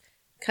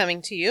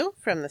Coming to you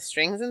from the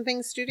Strings and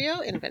Things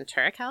studio in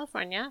Ventura,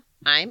 California,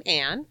 I'm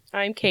Anne.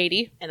 I'm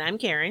Katie. And I'm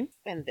Karen.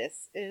 And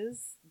this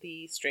is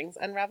the Strings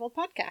Unraveled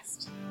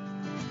podcast.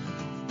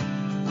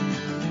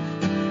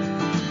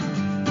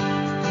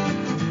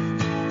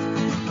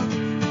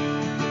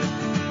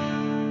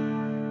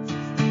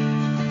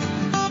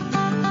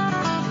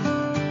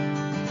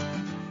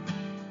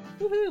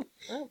 Woohoo!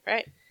 All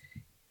right.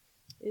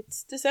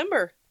 It's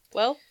December.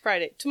 Well,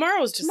 Friday.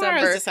 Tomorrow's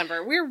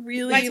December. We're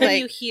really By the time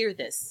you hear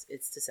this,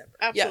 it's December.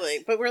 Absolutely.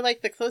 Yes. But we're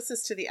like the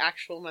closest to the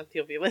actual month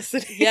you'll be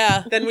listening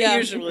than we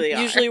usually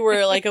are. Usually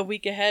we're like a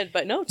week ahead,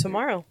 but no,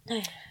 tomorrow.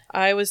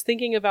 I was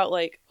thinking about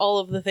like all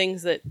of the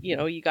things that,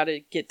 you got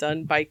to get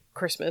done by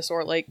Christmas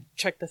or like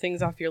check the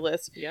things off your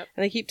list. Yep.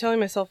 And I keep telling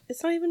myself,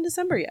 it's not even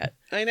December yet.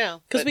 I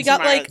know. Because we got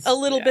like a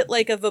little bit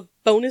like of a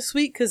bonus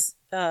week because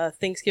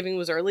Thanksgiving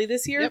was early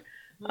this year.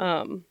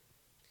 Yep.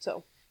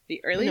 So the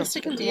earliest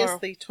it can be tomorrow.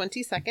 is the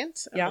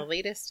 22nd, and the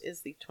latest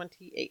is the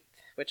 28th,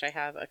 which I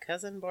have a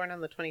cousin born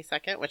on the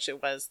 22nd, which it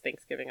was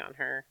Thanksgiving on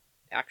her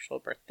actual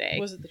birthday.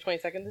 Was it the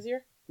 22nd this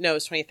year? No, it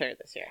was 23rd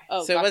this year.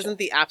 Oh, so it wasn't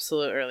the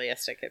absolute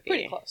earliest it could be.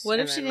 Pretty close. What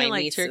And if she then didn't my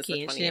like niece is the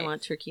turkey and she didn't 28th.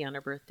 want turkey on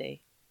her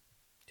birthday?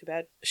 Too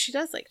bad. She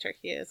does like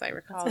turkey, as I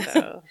recall,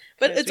 though.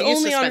 But 'Cause it's we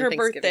used to only on spend her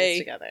Thanksgivings birthday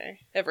together.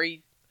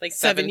 every Like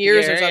 7 7th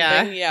years or year,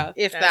 something. Yeah.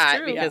 If That's that,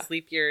 true. because Yeah.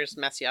 leap years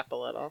mess you up a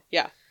little.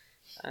 Yeah.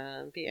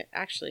 But yeah,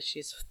 actually,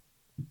 is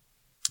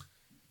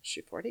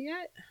she 40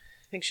 yet?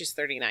 I think she's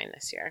 39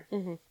 this year.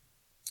 Mm-hmm.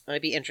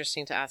 It'd be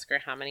interesting to ask her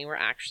how many were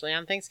actually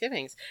on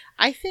Thanksgivings.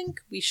 I think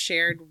we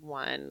shared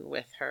one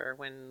with her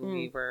when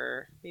we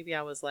were, maybe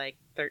I was like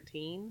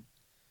 13.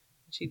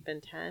 She'd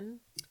been 10.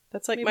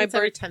 That's like Maybe my it's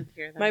every birthday. 10th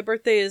year. Then. My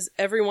birthday is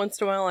every once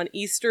in a while on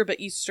Easter, but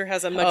Easter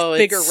has a much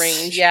bigger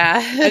range. Yeah.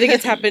 I think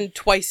it's happened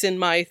twice in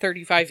my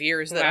 35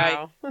 years that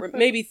Wow.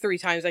 maybe 3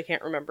 times, I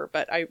can't remember,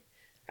 but I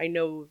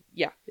know,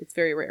 it's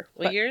very rare.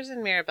 Well, But yours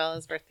and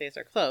Mirabella's birthdays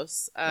are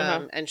close,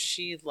 Uh-huh. and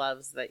she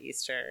loves that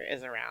Easter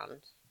is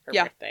around her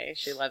Yeah. birthday.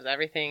 She loves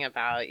everything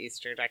about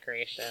Easter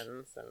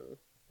decorations and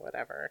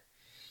whatever.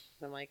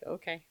 And I'm like,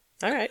 okay.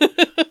 all right.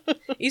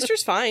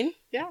 Easter's fine.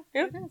 Yeah,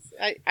 Yeah. it is.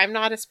 I'm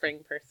not a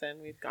spring person.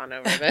 We've gone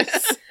over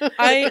this.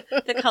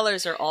 The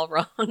colors are all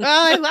wrong.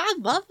 I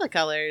love the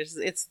colors.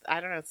 I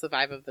don't know, it's the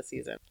vibe of the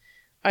season.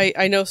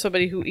 I know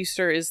somebody who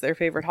Easter is their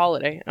favorite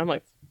holiday. I'm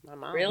like, My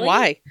mom. Really?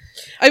 why?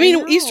 I mean,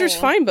 know. Easter's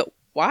fine, but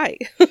why?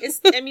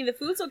 The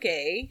food's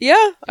okay.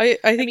 Yeah, I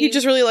think he mean-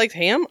 just really likes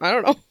ham. I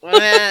don't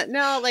know.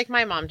 No, like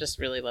my mom just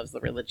really loves the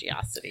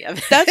religiosity of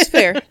it. That's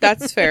fair.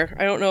 That's fair.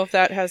 I don't know if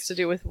that has to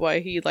do with why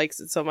he likes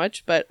it so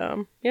much, but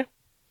yeah.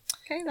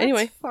 Okay, that's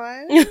Anyway.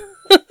 fun. I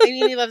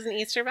mean, he loves an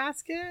Easter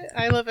basket.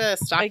 I love a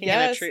stocking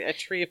and guess. a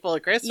tree full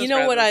of Christmas. You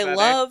know what I presents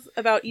love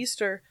about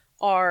Easter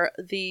are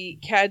the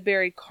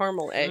Cadbury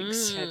caramel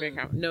eggs. Cadbury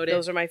caramel. Noted.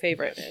 Those are my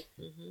favorite.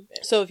 Mm-hmm.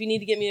 So if you need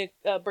to get me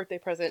a birthday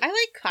present, I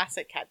like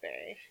classic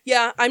Cadbury.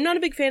 yeah, I'm not a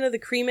big fan of the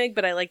cream egg,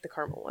 but I like the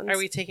caramel ones. Are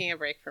we taking a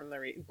break from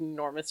the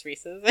enormous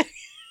Reese's?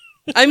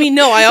 I mean,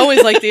 no, I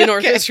always like the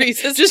enormous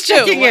Reese's. Just too.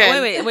 checking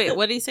in. Wait.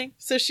 What are you saying?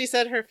 So she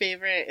said her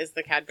favorite is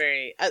the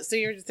Cadbury. So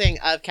you're saying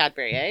of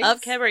Cadbury eggs?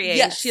 Of Cadbury eggs.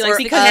 Yes, She likes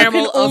the because you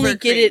caramel can only over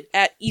get cream. it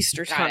at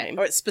Easter Got it. time.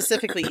 Or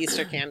specifically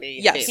Easter candy.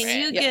 Yes. favorite.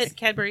 Can you Yes. get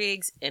Cadbury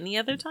eggs any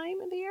other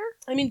time of the year?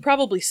 I mean,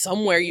 probably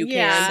somewhere you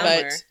Yeah. can,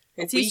 Somewhere.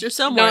 but It's Easter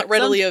somewhere. not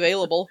readily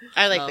available.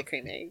 I like Oh. the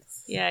cream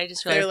eggs. Yeah, I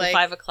just They're realized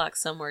like- the 5 o'clock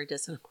somewhere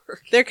doesn't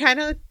work. They're kind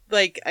of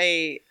like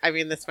I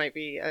mean, this might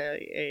be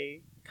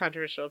a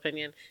controversial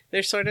opinion.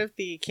 They're sort of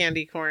the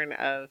candy corn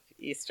of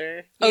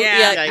Easter. Oh,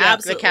 yeah, Like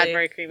absolutely. the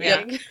Cadbury cream Yeah.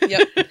 egg.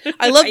 Yep.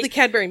 I love the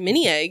Cadbury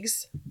mini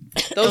eggs.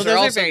 Those are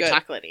also very good.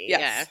 chocolatey. Yes.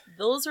 Yeah.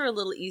 Those are a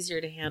little easier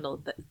to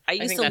handle. I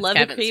used think to that's love the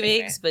Kevin's cream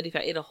favorite. eggs, but if I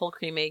ate a whole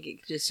cream egg, it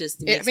just It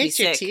makes me makes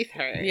your sick. teeth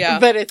hurt. Yeah.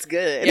 But it's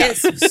good. Yeah.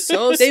 It's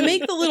so They sweet.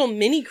 make the little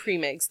mini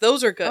cream eggs.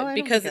 Those are good Oh, I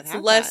don't because think I've it's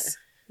had less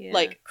Yeah.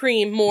 like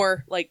cream,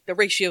 more like the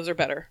ratios are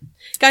better.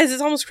 Guys,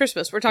 it's almost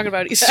Christmas. We're talking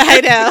about Easter.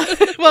 I know.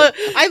 Well,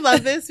 I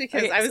love this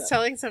because Okay, I was so-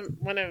 telling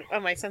one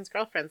of my son's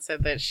girlfriends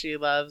said that she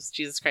loves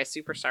Jesus Christ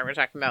Superstar. We're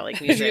talking about like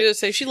She music. just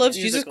say she loves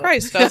Jesus Musical.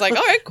 Christ. I was like,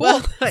 all right, cool. Well,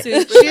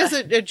 Superstar. she has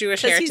a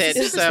Jewish 'Cause he's a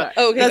heritage, so superstar.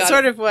 Oh, okay, that's got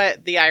sort it. of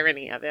what the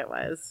irony of it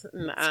was.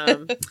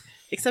 And,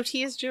 except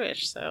he is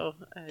Jewish, so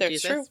That's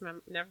Jesus,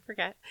 true. never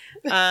forget.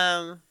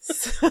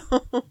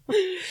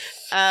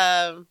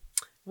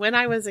 When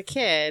I was a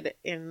kid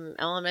in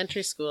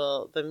elementary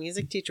school, the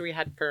music teacher we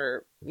had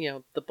for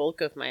the bulk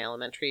of my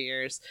elementary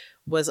years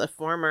was a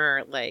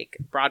former like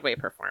Broadway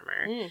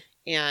performer, Mm.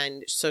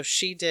 and so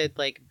she did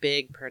like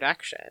big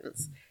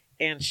productions,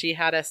 and she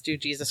had us do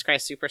Jesus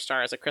Christ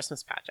Superstar as a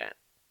Christmas pageant.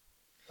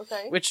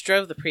 Okay. Which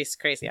drove the priests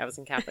crazy. I was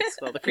in Catholic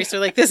school. The priests were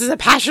like, "This is a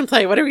passion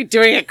play. What are we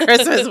doing at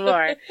Christmas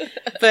for?"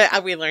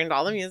 But we learned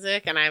all the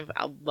music, and I've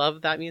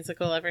loved that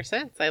musical ever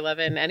since. I love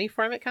it in any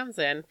form it comes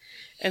in.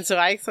 And so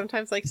I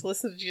sometimes like to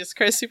listen to Jesus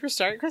Christ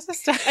Superstar at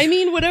Christmas time. I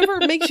mean, whatever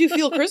makes you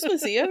feel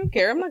Christmassy. I don't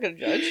care. I'm not going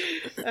to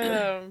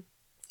judge.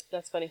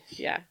 That's funny.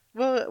 Yeah.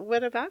 Well,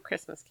 what about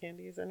Christmas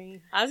candies?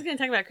 Any? I was going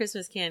to talk about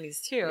Christmas candies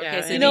too. Yeah,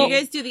 Okay, so you do know, you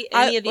guys do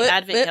any of the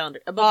advent calendar?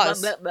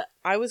 pause.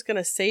 I was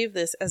gonna save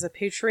this as a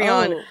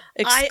Patreon Oh.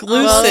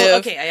 exclusive.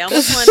 Okay, I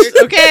almost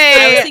wondered. Okay.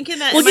 I was thinking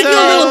that. We'll give,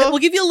 So- we'll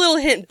give you a little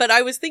hint, but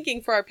I was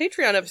thinking for our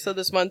Patreon episode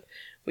this month,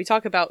 we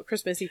talk about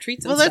Christmassy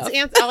treats and Well,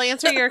 stuff. I'll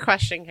answer your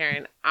question,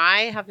 Karen.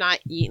 I have not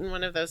eaten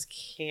one of those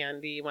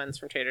candy ones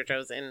from Trader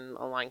Joe's in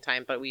a long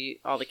time, but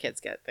all the kids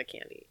get the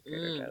candy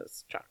Trader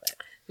Joe's chocolate.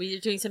 We are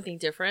doing something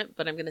different,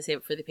 but I'm going to save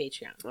it for the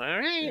Patreon. All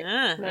right.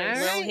 Yeah, Nice.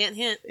 little Alright.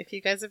 hint. If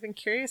you guys have been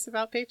curious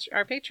about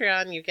our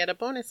Patreon, you get a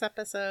bonus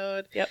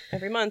episode. Yep,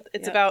 every month.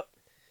 It's Yep. about,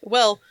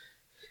 well,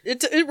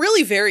 it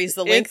really varies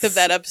the length of It's-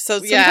 that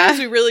episode. yeah.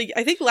 Sometimes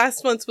I think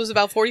last month's was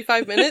about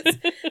 45 minutes.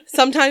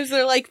 Sometimes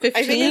they're like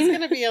 15. I think it's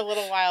going to be a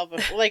little while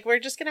before. Like, we're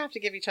just going to have to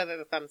give each other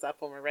the thumbs up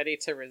when we're ready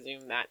to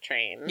resume that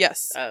train.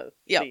 Yes. Of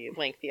Yep. the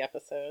lengthy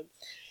episodes.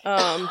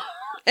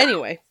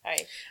 Anyway, Sorry.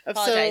 So,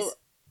 Apologize.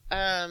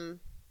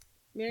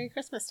 Merry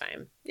Christmas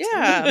time.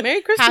 yeah,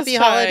 Merry Christmas Happy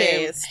time.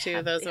 holidays to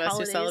Happy those of us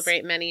holidays. who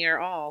celebrate many or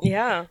all.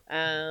 Yeah.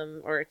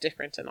 Or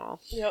different and all.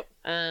 Yep.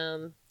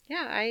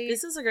 Yeah,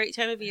 This is a great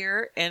time of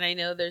year, and I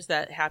know there's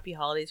that happy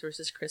holidays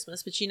versus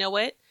Christmas, but you know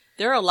what?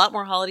 There are a lot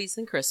more holidays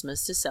than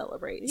Christmas to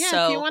celebrate. yeah,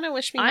 so if you want to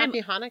wish me I'm-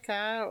 happy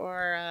Hanukkah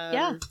or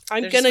Yeah.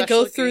 I'm there's going to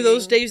go special through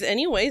those greeting. days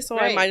anyway, so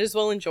I Right. might as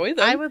well enjoy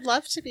them. I would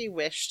love to be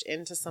wished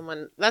into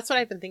someone. That's what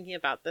I've been thinking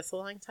about this a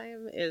long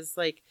time is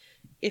like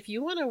if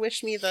you want to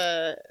wish me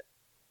the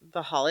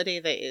holiday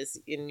that is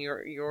in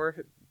your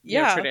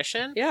Yeah.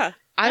 tradition, Yeah.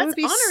 I That's would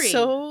be honoring.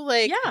 so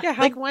like Yeah. Yeah,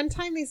 how- like one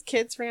time these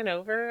kids ran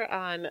over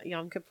on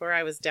Yom Kippur.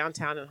 I was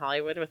downtown in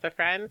Hollywood with a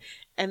friend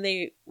and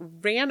they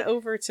ran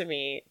over to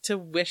me to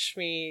wish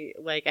me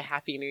like a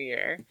happy new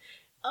year.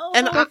 Oh,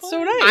 And that's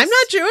so nice. I'm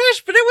not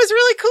Jewish, but it was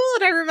really cool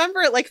and I remember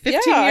it like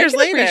 15 yeah, years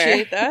I can later.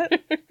 appreciate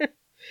that.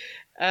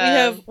 We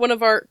have one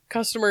of our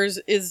customers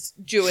is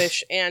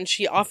Jewish, and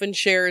she often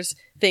shares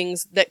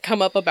things that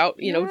come up about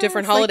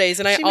different like, holidays,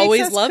 and I she makes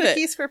always us love it.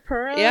 cookies for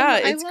Purim. Yeah,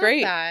 I it's love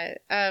great.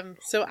 That.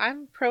 So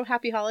I'm pro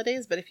happy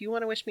holidays, but if you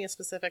want to wish me a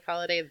specific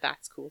holiday,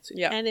 that's cool too.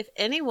 Yeah. And if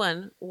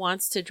anyone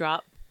wants to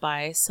drop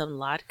by some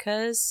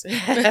latkes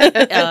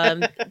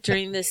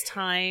during this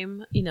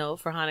time,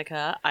 for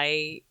Hanukkah,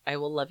 I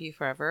will love you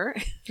forever.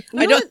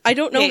 I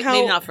don't know Okay, how.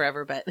 maybe not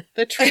forever, but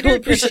The I Trader will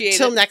appreciate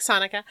till it. next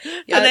Hanukkah.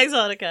 the next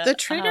Hanukkah. The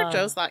Trader Oh.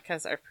 Joe's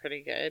latkes are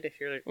pretty good if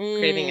you're Mm.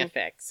 craving a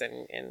fix,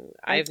 and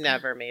I've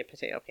never made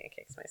potato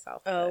pancakes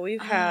myself. Oh, but- we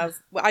have.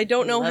 I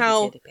don't know Love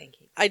how. potato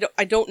pancakes.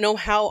 I don't know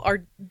how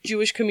our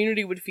Jewish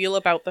community would feel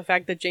about the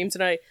fact that James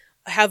and I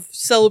have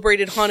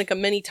celebrated Hanukkah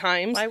many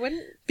times I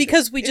wouldn't.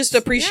 because we just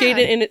It's- appreciate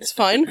yeah. it and it's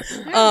fun.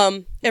 Yeah.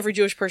 Every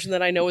Jewish person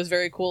that I know is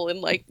very cool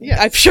and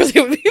Yeah. I'm sure they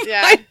would be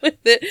Yeah. fine with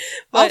it.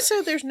 But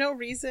Also, there's no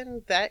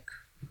reason that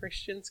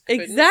Christians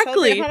couldn't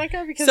Exactly. celebrate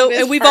Hanukkah because so it is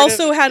and we've part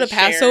also of had a the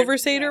shared- Passover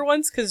Seder yeah.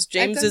 once because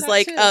James done is that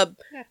like too. a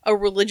Yeah. a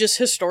religious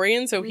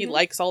historian, so he Mhm.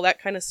 likes all that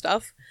kind of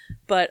stuff.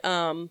 But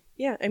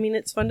yeah, I mean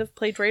it's fun to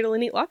play dreidel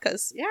and eat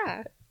latkes.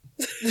 Yeah.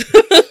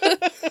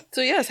 So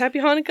yes, happy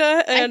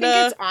Hanukkah and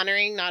I think it's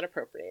honoring, not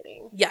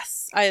appropriating.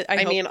 yes, I I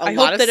hope, mean, a I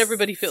lot hope of that s-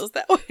 everybody feels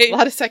that way. A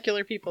lot of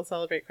secular people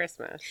celebrate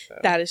Christmas. So.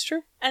 That is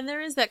true. And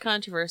there is that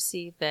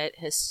controversy that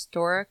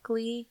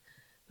historically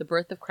the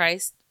birth of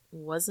Christ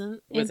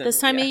wasn't this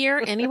time of yeah.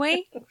 year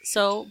anyway.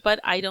 So, but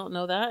I don't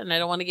know that, and I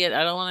don't want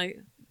to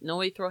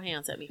nobody throw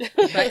hands at me.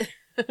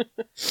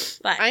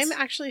 But I'm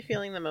actually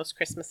feeling the most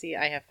Christmassy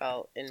I have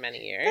felt in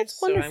many years.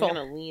 That's wonderful. So I'm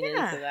going to lean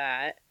Yeah. into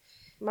that.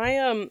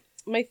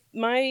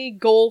 My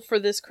goal for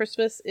this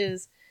Christmas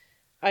is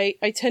I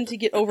tend to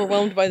get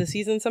overwhelmed by the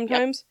season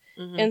sometimes.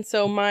 Mhm. And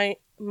so my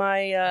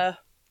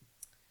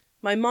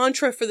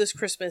mantra for this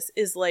Christmas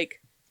is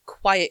like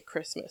quiet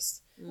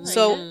Christmas.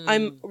 So Mm.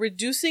 I'm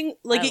reducing,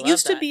 I it love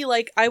used to that. be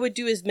like I would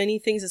do as many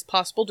things as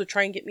possible to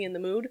try and get me in the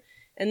mood.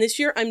 And this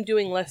year I'm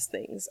doing less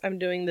things. I'm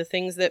doing the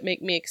things that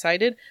make me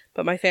excited,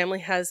 but my family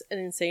has an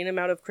insane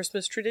amount of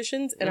Christmas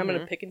traditions and I'm going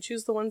to pick and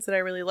choose the ones that I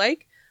really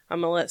like.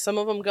 I'm going to let some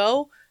of them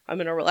go. I'm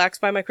going to relax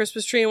by my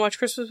Christmas tree and watch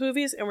Christmas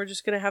movies, and we're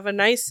just going to have a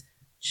nice,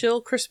 chill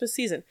Christmas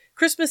season.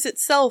 Christmas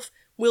itself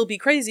will be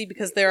crazy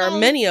because there are Well,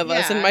 many of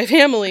us in yeah. my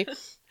family.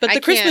 But I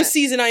the Christmas can't-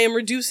 season, I am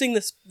reducing the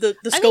I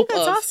think scope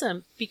that's of.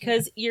 awesome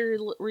because you're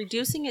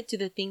reducing it to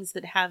the things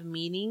that have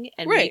meaning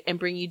and Right. and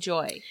bring you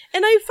joy.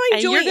 And I find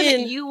And joy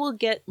in you will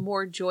get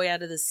more joy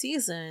out of the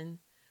season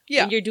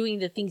yeah. when you're doing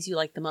the things you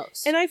like the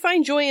most. And I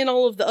find joy in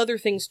all of the other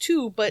things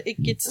too, but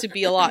it gets to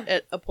be a lot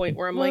at a point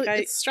where I'm Well, like,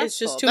 it's it's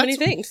stressful. just too many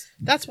That's- things.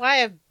 That's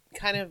why I've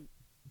kind of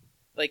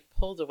like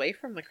pulled away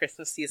from the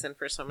Christmas season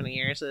for so many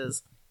years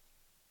is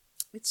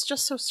it's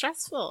just so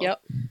stressful.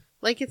 Yep.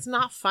 Like it's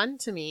not fun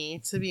to me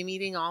to be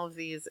meeting all of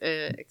these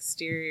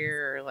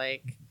exterior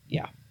like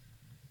Yeah.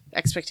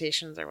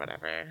 expectations or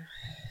whatever.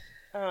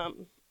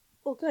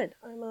 Well, good.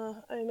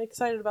 I'm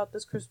excited about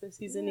this Christmas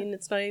season, and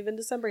it's not even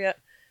December yet.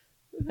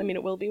 I mean,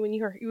 it will be when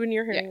you're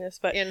hearing this,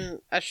 but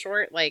In a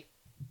short like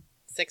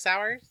 6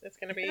 hours, it's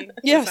going to be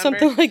yeah, December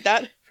something like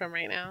that. from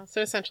right now.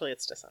 So essentially,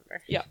 it's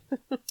December.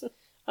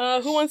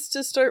 Who wants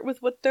to start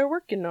with what they're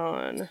working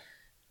on?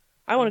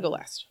 I want to go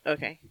last.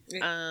 Okay.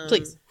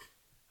 Please.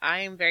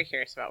 I am very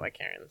curious about what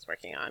Karen's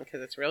working on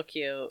because it's real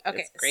cute. Okay,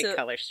 It's a great so-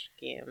 color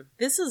scheme.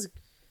 This is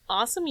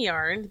awesome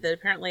yarn that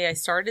apparently I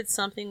started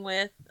something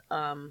with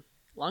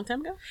long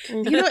time ago.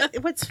 You know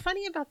what's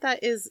funny about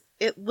that is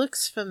it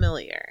looks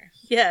familiar,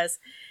 Yes.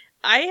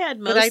 I had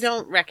most but I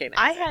don't recognize.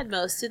 I it. had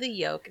most of the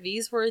yoke.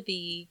 These were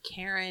the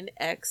Karen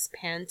X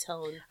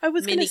Pantone. I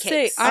was going to Mini say,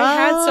 cakes. I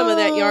had some of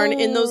that yarn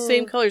in those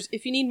same Oh. colors.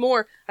 If you need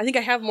more, I think I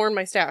have more in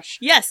my stash.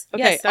 Yes.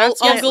 Okay, Yes. I'll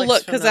that's what go looks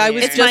look because I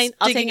was familiar. just It's fine,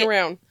 I'll digging take it.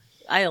 around.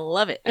 I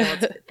love it.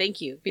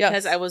 Thank you. Yes.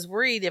 Because I was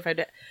worried if I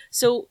did.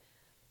 So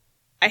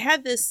I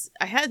had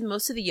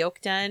most of the yoke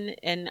done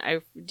and I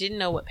didn't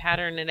know what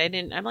pattern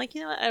and I'm like,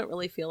 you know what? I don't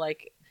really feel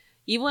like,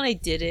 even when I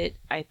did it,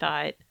 I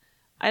thought,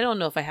 I don't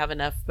know if I have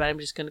enough, but I'm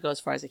just going to go as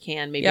far as I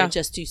can. Maybe Yeah. I'll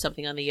just do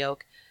something on the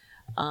yoke.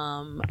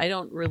 I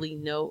don't really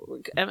know.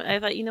 I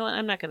thought, you know what?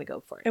 I'm not going to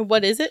go for it. And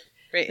what is it?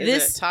 Wait, is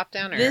this- it top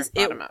down or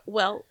bottom up?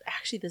 Well,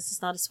 actually, this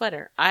is not a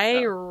swetter.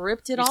 I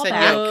ripped it You all said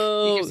back.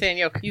 yoke. You keep saying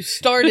yoke. You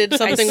started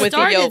something with the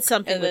started yoke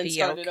something and with then the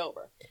yoke. started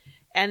over.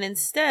 And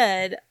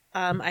instead,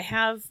 I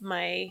have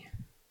my.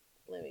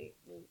 Let me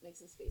make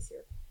some space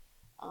here.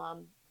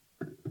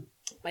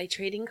 My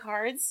trading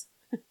cards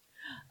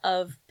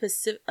of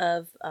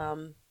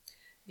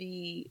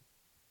the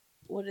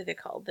what are they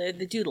called?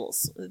 The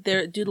doodles.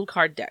 They're doodle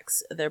card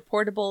decks. They're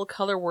portable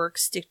colorwork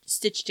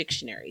stitch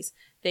dictionaries.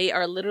 They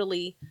are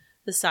literally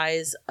the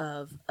size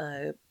of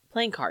a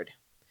playing card.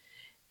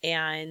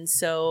 And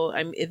so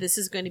this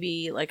is going to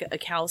be like a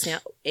cow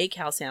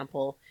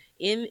sample.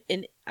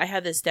 I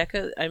had this deck.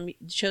 I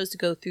chose to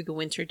go through the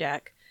winter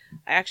deck.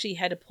 I actually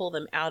had to pull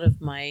them out of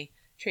my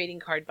trading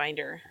card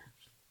binder,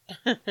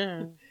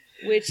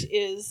 which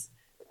is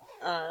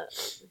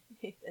that's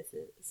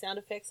the sound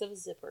effects of a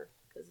zipper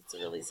because it's a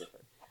really zipper.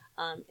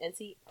 And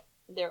see,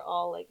 they're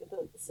all like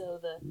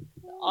the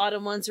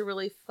autumn ones are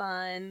really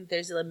fun.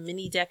 There's a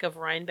mini deck of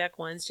Rhinebeck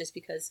ones just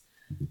because,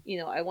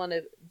 I want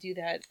to do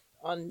that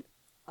on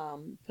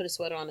put a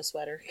sweater on a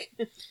sweater.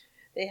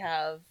 They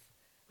have.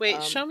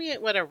 Wait, show me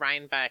what a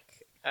Rhinebeck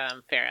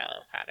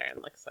Pharaoh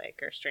pattern looks like,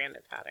 or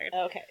stranded pattern.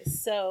 Okay,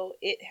 so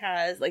it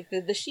has like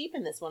the sheep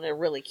in this one are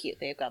really cute.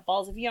 They've got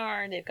balls of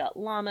yarn. They've got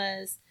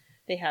llamas.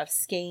 They have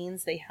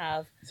skeins. They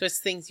have So it's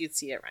things you'd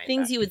see at Rhinebeck.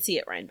 things you would see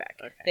at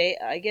Rhinebeck. Okay.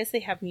 I guess they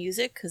have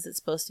music because it's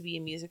supposed to be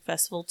a music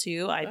festival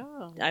too.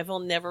 Oh. I've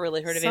never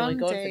really heard of anyone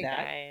going for Someday, that.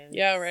 guys.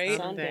 Yeah, right?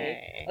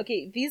 Someday.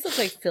 Okay, these look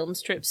like film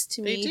strips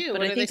to They me, do. but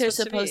What I are think they they're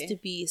supposed to supposed to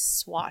be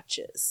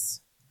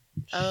swatches.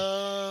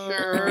 Oh.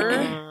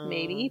 Sure,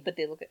 maybe, but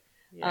they look.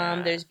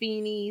 Yeah. There's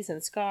beanies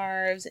and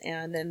scarves,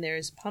 and then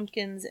there's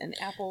pumpkins and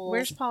apples.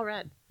 Where's Paul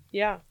Rudd?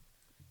 Yeah.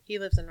 He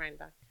lives in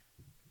Rhinebeck.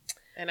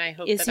 And I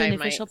hope Is that he an I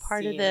might official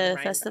part see of him the in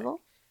Rhinebeck.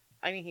 festival?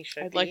 I mean, he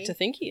should I'd be. like to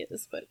think he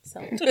is, but So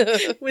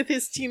With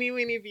his teeny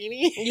weeny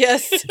beanie.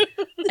 yes.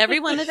 every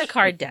one of the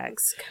card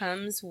decks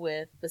comes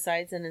with,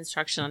 besides an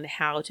instruction on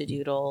how to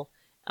doodle,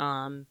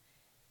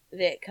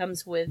 that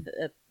comes with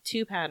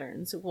two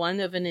patterns, one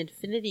of an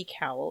infinity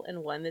cowl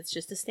and one that's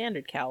just a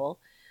standard cowl.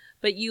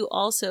 But she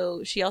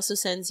also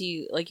sends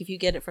you, like if you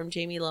get it from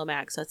Jamie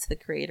Lomax, that's the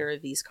creator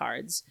of these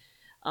cards,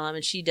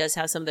 and she does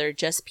have some that are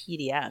just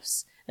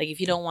PDFs. Like if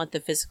you don't want the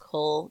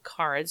physical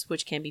cards,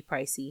 which can be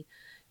pricey,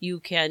 you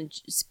can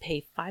just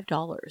pay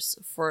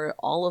 $5 for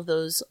all of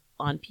those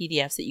on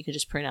PDFs that you can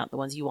just print out the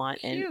ones you want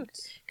and Cute.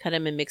 cut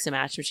them and mix and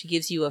match, which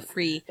gives you a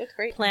free That's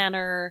great.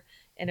 planner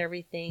and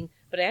everything.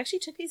 But I actually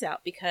took these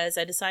out because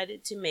I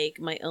decided to make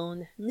my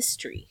own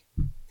mystery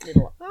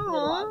little Aw,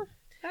 log.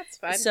 that's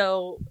fun.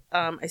 So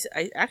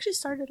I actually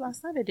started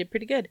last night. I did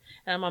pretty good.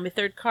 And I'm on my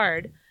third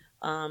card.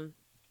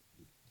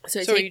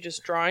 So So are you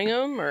just drawing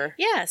them, or?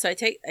 yeah, so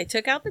I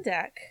took out the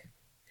deck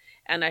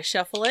and I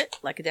shuffle it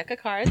like a deck of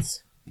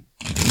cards.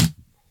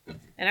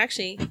 And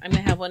actually, I'm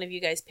gonna have one of you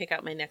guys pick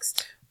out my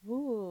next.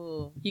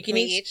 Ooh. You can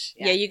We each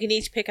yeah, you can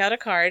each pick out a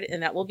card,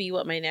 and that will be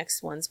what my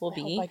next ones will I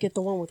hope be. I get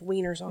the one with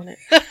wieners on it.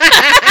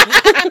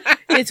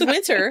 It's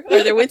winter.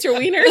 Are there winter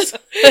wieners?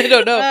 I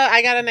don't know.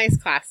 I got a nice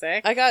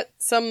classic. I got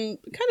some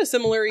kind of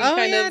similar Oh,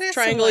 kind yeah, of it is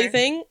triangle-y similar.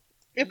 thing.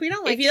 If we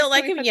don't like If you don't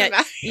like them, them yet,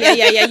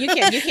 yeah, you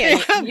can. You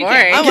can. Yeah,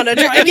 boring. I want to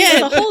try I mean,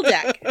 again. the whole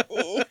deck.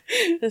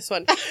 This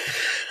one.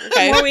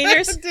 Okay. More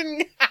wieners?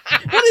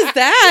 What is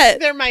that?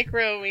 They're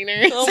micro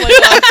wieners. Oh my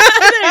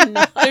god. They're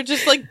not. They're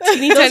just like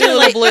teeny Those tiny are little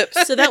like-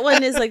 blips. So that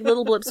one is like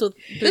little blips with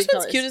three This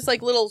one's colors. cute. It's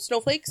like little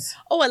snowflakes.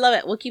 Oh, I love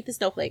it. We'll keep the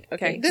snowflake.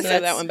 Okay. This so is that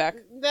that's- one back.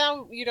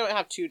 Now you don't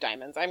have two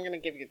diamonds. I'm going to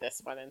give you this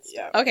one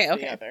instead. Okay, of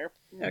okay. The other.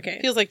 Okay.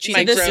 Feels like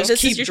cheating. Micro. Just This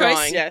is keep your choice?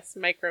 drawing. Yes,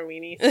 micro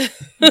weenies.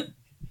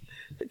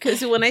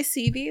 Because when I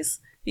see these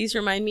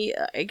remind me.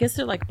 I guess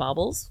they're like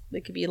baubles.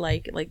 They could be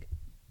like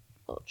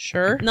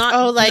Sure. not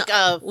Oh, like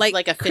not-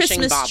 like a fishing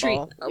Christmas bauble,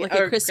 tree, like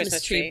Or a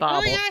Christmas tree Oh,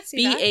 bauble. yeah, I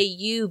see that.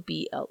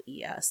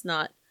 BAUBLES,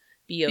 not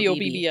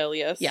BOBB.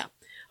 BOBBLES. Yeah.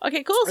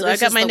 Okay, cool. Or So I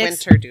this got is my the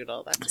next. winter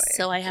doodle. That's why.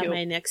 So I have Cute.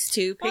 my next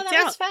two Oh, picked that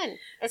out. was fun.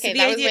 Okay, So the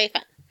that was idea- way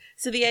fun.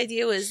 So the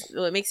idea was,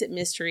 what makes it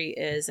mystery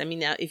is, I mean,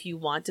 now if you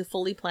want to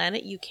fully plan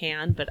it, you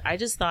can, but I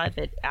just thought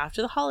that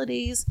after the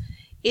holidays,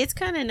 it's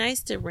kind of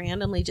nice to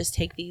randomly just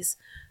take these.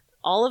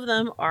 All of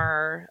them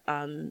are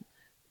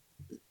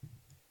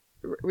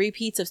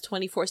repeats of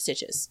 24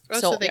 stitches.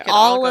 So they could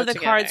all all of go the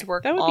cards together.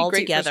 work That would all be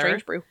great for together.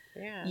 Strange Brew.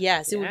 Yeah.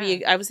 Yes, it would Yeah.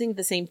 be. I was thinking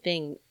the same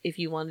thing if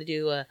you want to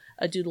do a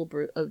doodle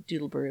brew. A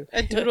doodle brew.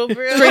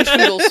 Strange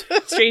Doodles.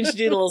 Strange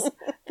doodles.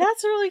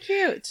 That's really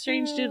cute.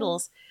 Strange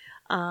doodles.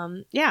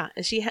 Yeah,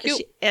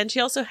 and she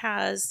also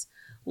has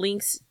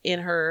links in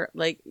her,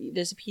 like,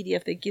 there's a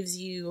PDF that gives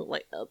you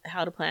like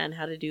how to plan,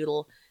 how to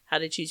doodle, how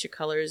to choose your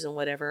colors and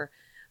whatever.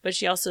 But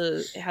she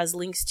also has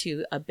links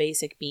to a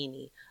basic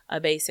beanie, a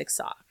basic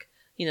sock.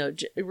 You know,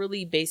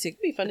 really basic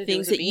It'd be fun to do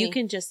things with a that you beanie.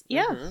 can just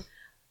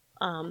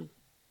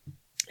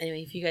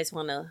Anyway, if you guys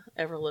want to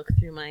ever look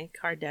through my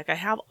card deck, I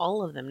have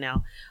all of them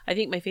now. I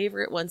think my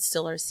favorite ones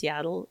still are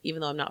Seattle,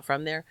 even though I'm not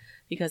from there,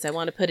 because I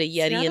want to put a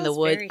Yeti in the Seattle's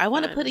woods. very I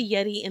want to fun. put a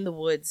Yeti in the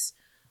woods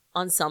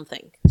on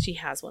something. She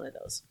has one of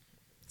those.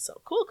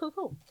 So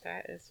cool.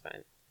 That is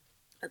fun.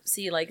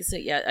 See, like, so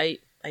yeah,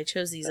 I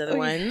chose these other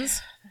Oh, yeah.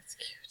 ones. That's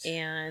cute.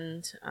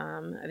 And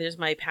there's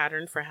my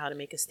pattern for how to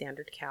make a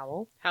standard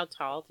cowl. How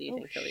tall do you Oh,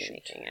 think you'll be shoot.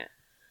 making it?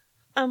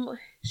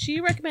 She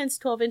recommends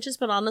 12 inches,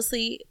 but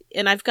honestly,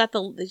 and you've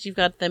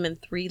got them in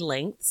 3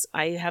 lengths.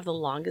 I have the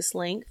longest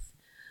length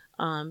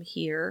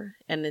here,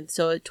 and then,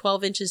 so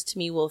 12 inches to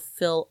me will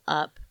fill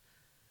up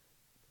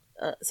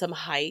some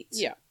height.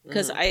 Yeah.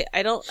 Because I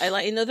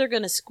know they're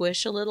going to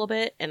squish a little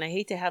bit, and I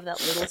hate to have that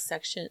little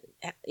section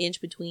inch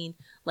between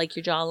like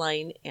your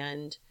jawline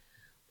and,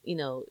 you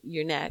know,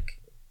 your neck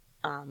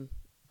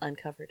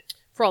uncovered.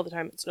 For all the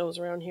time it snows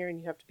around here and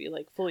you have to be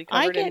like fully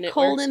I covered in get knitwear.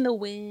 cold in the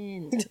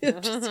wind.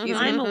 Just kidding.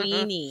 I'm a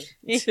weenie.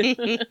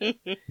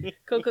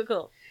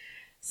 Cool.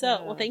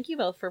 So, well, thank you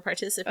both for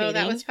participating. Oh,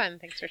 that was fun.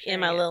 Thanks for sharing. in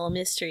my it. little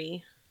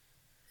mystery,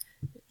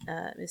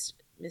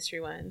 mystery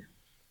one.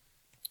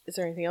 Is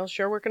there anything else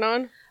you're working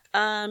on?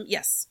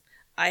 Yes,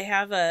 I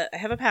have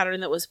a pattern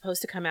that was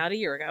supposed to come out a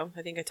year ago.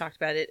 I think I talked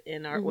about it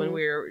in our when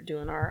we were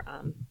doing our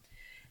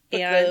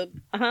and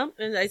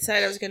I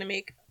decided I was going to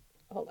make.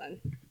 Hold on,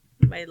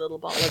 my little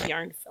ball of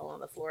yarn fell on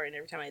the floor, and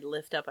every time I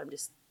lift up, I'm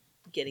just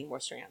getting more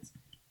strands.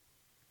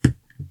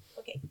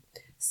 Okay,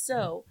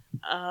 so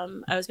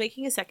I was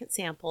making a second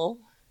sample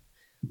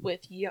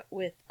with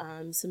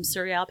some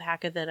Surrey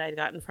alpaca that I'd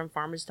gotten from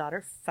Farmer's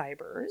Daughter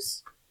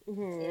Fibers.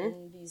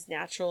 And these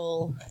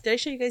natural. Did I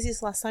show you guys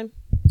these last time?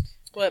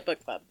 What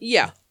book club?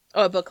 Yeah.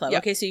 Oh, a book club. Yeah.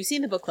 Okay, so you've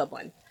seen the book club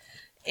one,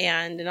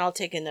 and I'll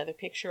take another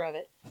picture of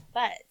it.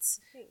 But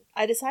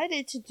I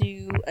decided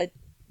to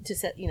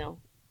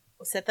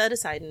set that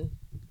aside and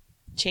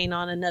chain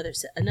on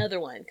another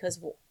one,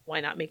 because why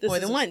not make more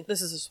than one?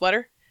 This is a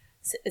sweater?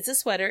 It's a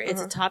sweater.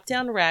 It's a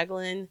top-down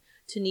raglan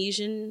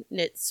Tunisian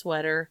knit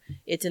sweater.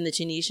 It's in the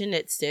Tunisian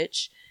knit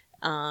stitch,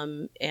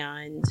 and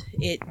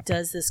it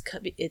does this.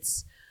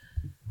 It's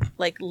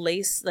like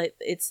lace, like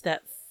it's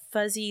that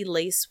fuzzy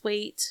lace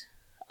weight.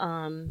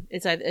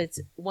 It's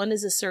one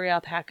is a Surrey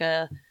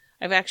alpaca.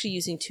 I'm actually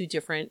using 2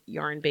 different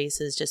yarn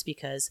bases just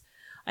because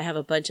I have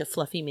a bunch of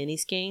fluffy mini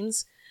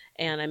skeins,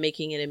 and I'm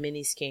making it a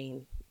mini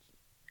skein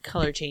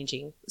color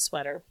changing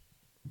sweater.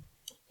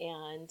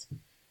 And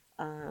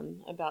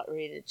I'm about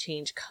ready to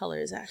change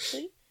colors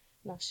actually,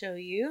 and I'll show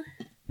you.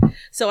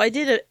 So I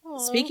did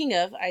speaking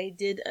of, I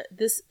did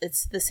this.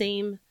 It's the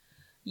same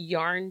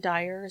yarn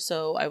dyer,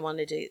 so I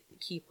wanted to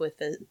keep with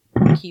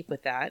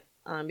that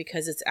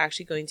because it's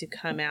actually going to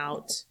come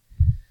out.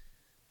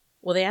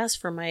 Well, they asked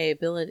for my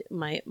ability,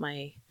 my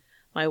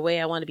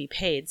way I want to be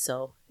paid,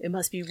 so it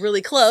must be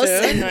really close.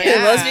 So It nice.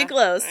 must be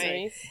close.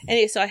 Nice.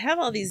 Anyway, so I have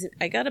all these.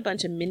 I got a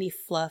bunch of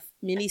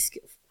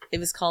it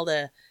was called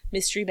a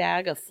mystery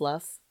bag of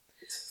fluff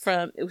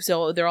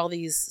so they're all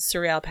these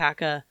Surrey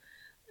alpaca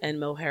and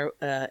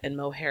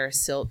mohair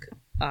silk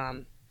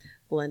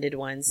blended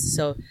ones.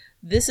 So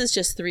this is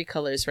just 3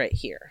 colors right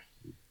here,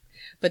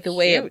 but the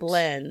way it Cute.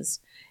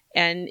 blends.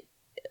 And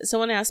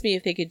someone asked me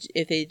if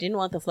they didn't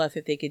want the fluff,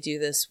 if they could do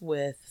this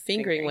with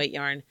fingering weight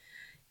yarn.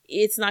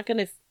 It's not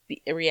going to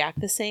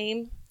react the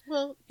same.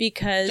 Well,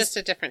 Because just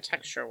a different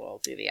texture will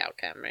do the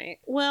outcome, right?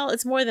 well,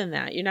 it's more than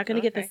that. You're not going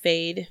to get the Okay.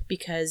 fade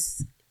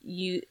because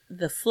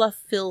the fluff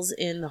fills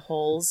in the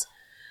holes.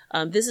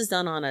 This is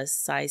done on a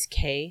size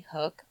K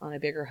hook, on a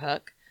bigger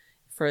hook,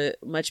 for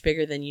much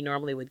bigger than you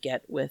normally would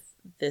get with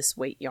this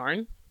weight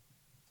yarn.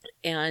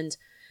 And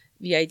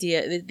the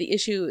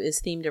issue is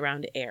themed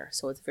around air,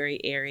 so it's very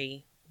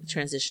airy,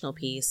 transitional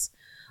piece,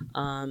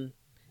 warm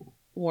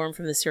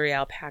from the Surrey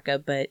alpaca.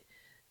 But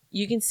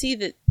you can see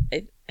that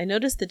I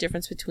noticed the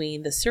difference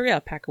between the Surrey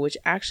alpaca, which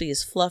actually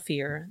is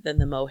fluffier than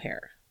the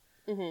mohair.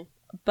 Mhm.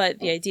 But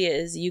the idea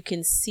is you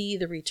can see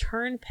the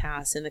return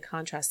pass in the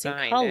contrasting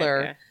Behind it,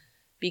 color yeah.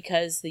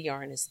 because the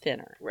yarn is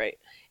thinner. Right.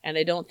 And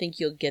I don't think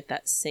you'll get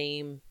that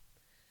same.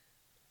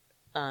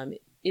 I'd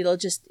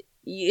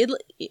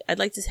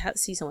like to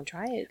see someone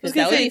try it because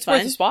that would be it's worth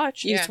fun. a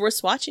swatch. It's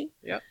worth swatching.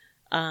 Yep.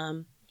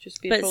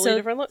 Just be a totally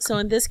different look. So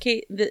in this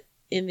case,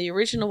 in the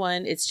original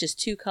one, it's just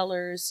 2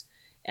 colors,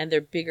 and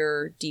they're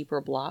bigger,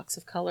 deeper blocks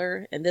of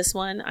color. And this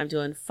one, I'm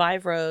doing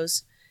 5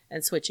 rows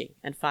and switching,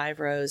 and 5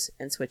 rows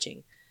and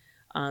switching.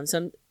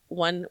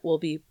 One will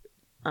be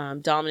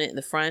dominant in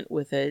the front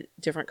with a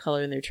different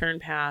color in their turn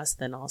pass.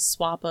 Then I'll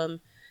swap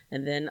them,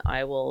 and then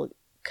I will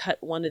cut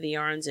one of the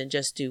yarns and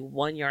just do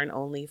 1 yarn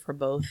only for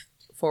both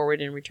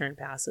forward and return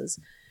passes.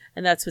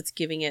 And that's what's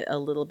giving it a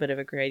little bit of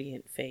a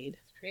gradient fade.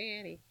 It's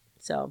pretty.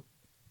 So,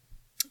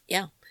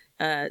 yeah.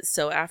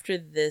 So after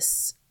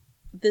this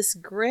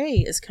gray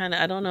is kind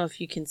of, I don't know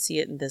if you can see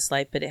it in this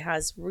light, but it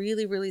has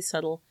really, really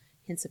subtle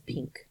hints of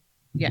pink.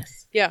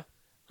 Yes. Yeah.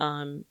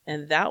 And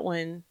that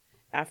one,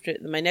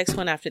 my next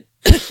one after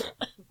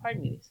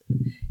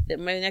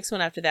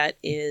that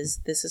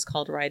is, this is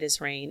called Right as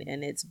Rain,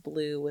 and it's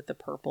blue with the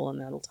purple, and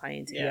that'll tie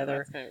in Yeah, together.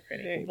 that's kind of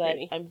pretty. Very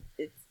But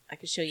pretty. I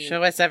can show you.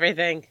 Show us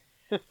everything.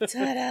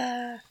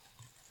 Ta-da!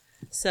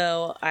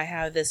 So I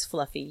have this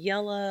fluffy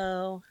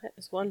yellow. That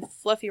is one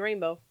fluffy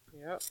rainbow.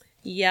 Yep.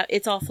 Yeah,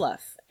 it's all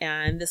fluff.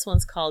 And this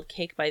one's called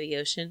Cake by the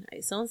Ocean.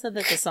 Someone said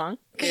that's a song.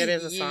 It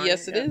is a song.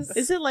 Yes, it is.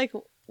 Is it like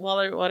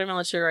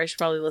Watermelon Sugar? I should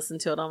probably listen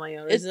to it on my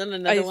own. It's- Isn't it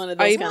another one of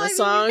those I- kind Well, of I mean, You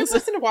songs? can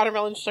listen to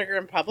Watermelon Sugar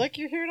in public.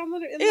 You hear it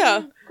in Yeah.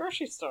 the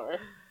grocery store.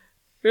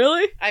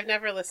 Really? I've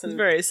never It's listened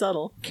very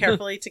subtle.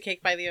 carefully to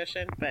Cake by the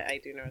Ocean, but I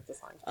do know it's a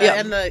song. Yeah.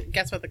 And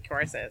guess what the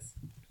chorus is?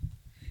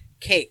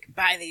 Cake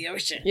by the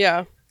ocean.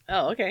 Yeah.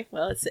 Oh, okay.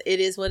 Well, it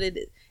is what it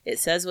is. It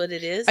says what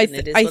it is, I and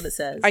th- it is I what it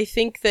says. I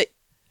think that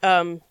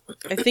I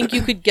think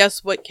you could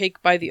guess what Cake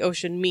by the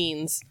Ocean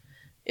means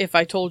if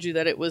I told you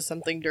that it was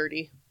something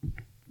dirty.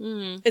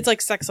 Mm. It's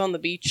like Sex on the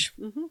Beach.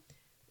 Mm-hmm.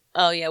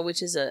 Oh, yeah,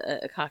 which is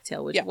a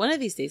cocktail, which Yeah. one of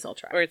these days I'll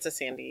try. Or it's a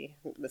Sandy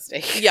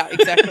mistake. Yeah,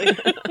 exactly.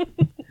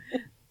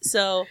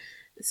 So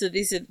this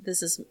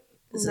is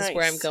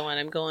where I'm Nice. going.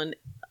 I'm going.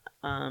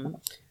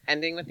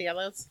 Ending with the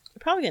yellows.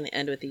 Probably going to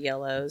end with the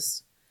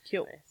yellows.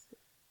 Cute.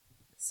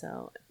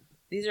 So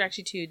these are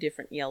actually 2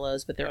 different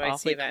yellows, but they're Oh, I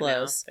awfully see that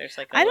close. now. There's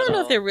like I don't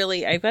know if they're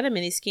really. I've got a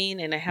mini skein,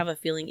 and I have a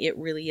feeling it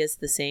really is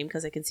the same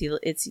because I can see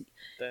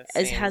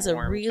it has a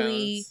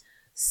really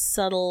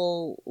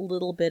subtle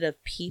little bit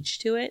of peach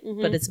to it,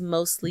 Mhm. but it's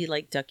mostly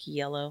like ducky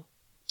yellow.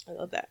 I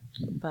love that.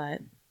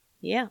 But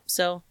yeah,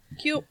 so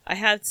Cute. I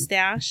had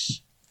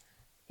stash,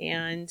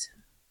 and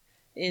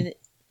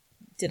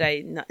did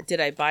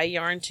I buy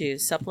yarn to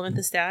supplement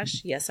the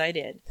stash? Yes, I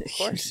did. Of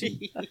course.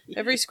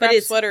 Every scrap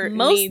it's sweater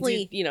mostly-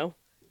 needs, you know.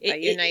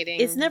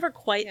 Uniting, it's never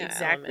quite yeah,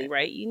 exactly element.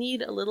 right. You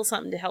need a little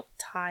something to help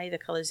tie the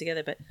colors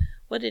together. But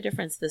what a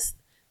difference this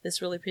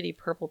really pretty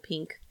purple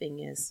pink thing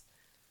is.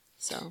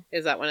 So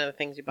Is that one of the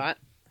things you bought?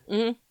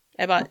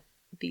 I bought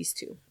these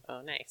 2.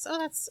 Oh, nice. Oh,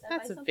 that's Did I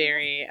buy a something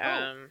very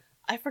else?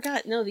 I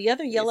forgot. No, the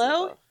other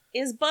yellow reasonable.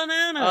 is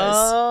bananas.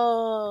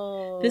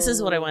 Oh, This is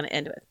what I want to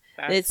end with.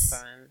 That's It's-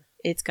 fun.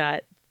 It's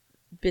got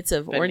bits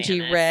of orangey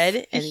Bananas.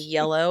 red and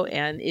yellow,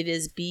 and it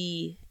is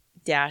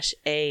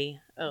B-A.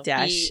 Oh,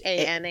 dash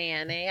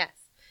BANANAS.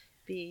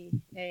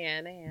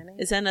 BANANAS.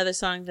 Is that another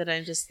song that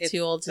I'm just too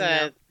old to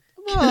know?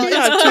 Well,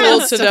 Not it's too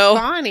old to know.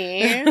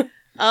 Bonnie.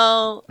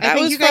 Oh, I That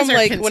think was you guys from are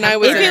like when I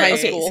was in if it- high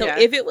okay, school. so Yeah.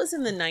 if it was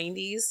in the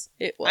 90s,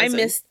 It I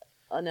wasn't. missed.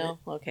 Oh no,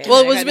 okay.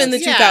 Well, it was I in the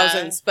know.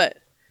 2000s, but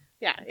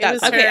Yeah, it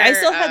That's- was okay. her, I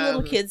still had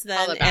little kids All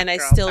then, About and I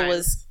Girl still times.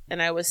 was,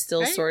 and I was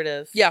still Right? sort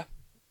of. yeah,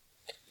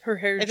 her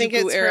Harajuku I think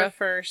it's era. her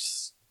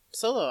first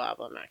solo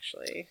album.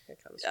 Actually, it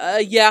comes from,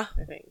 Yeah,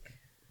 I think.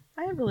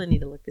 I really need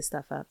to look this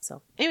stuff up.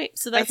 So anyway,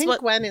 so I that's think what.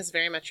 Gwen is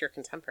very much your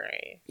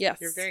contemporary. yes.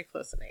 You're very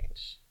close in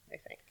age. I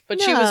think. But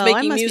she No, was I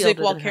making must be music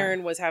older while than her.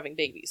 Karen was having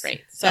babies.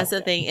 Right. So, That's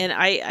the thing, and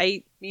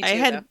I Me I too,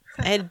 had though.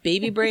 I had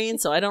baby brain,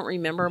 so I don't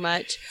remember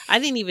much. I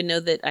didn't even know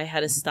that I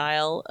had a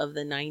style of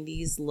the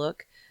 '90s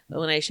look. But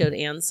when I showed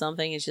Anne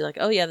something, and she's like,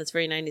 "Oh yeah, that's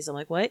very '90s." I'm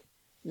like, "What?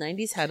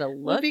 '90s had a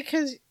Well, look?"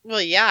 because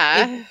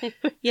yeah,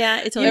 Yeah,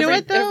 it's You know every-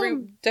 what, though? every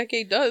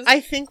decade does. I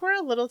think we're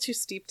a little too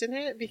steeped in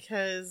it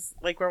because,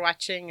 like, we're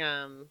watching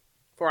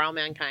For All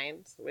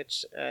Mankind,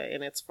 which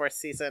in its 4th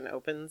season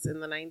opens in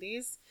the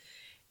 90s.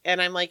 And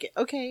I'm like,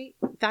 okay,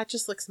 that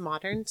just looks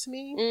modern to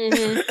me.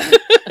 Mhm.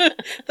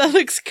 That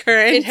looks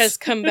current. It has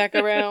come back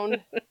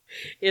around.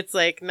 It's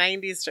like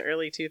 90s to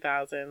early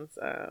 2000s.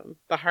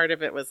 The heart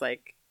of it was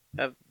like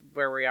of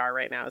where we are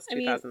right now is I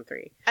mean,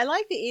 2003. I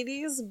like the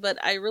 '80s,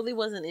 but I really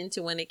wasn't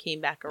into when it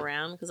came back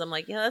around because I'm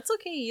like, yeah, that's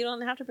okay. You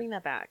don't have to bring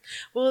that back.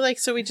 Well, like,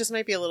 so we just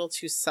might be a little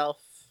too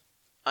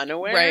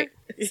self-unaware. Right.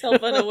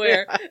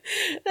 Self-unaware. Um,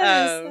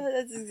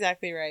 That's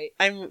exactly right.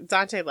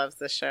 Dante loves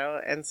this show,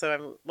 and so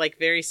I'm like,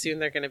 very soon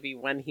they're going to be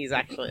when he's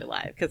actually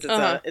alive because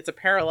it's a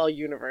parallel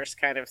universe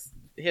kind of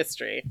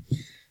history.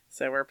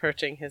 So we're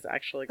approaching his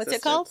actual What's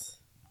existence. it called?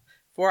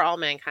 For All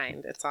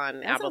Mankind. It's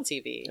on That Apple sounds-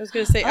 TV. I was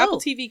going to say, Oh. Apple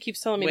TV keeps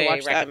telling me to Way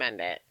watch that.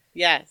 recommend it.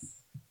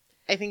 Yes,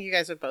 I think you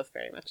guys would both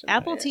very much enjoy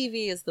Apple it.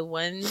 TV is the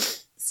one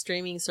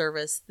streaming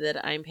service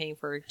that I'm paying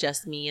for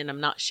just me, and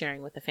I'm not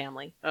sharing with the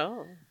family,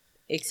 Oh,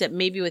 except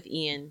maybe with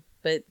Ian.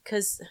 But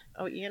because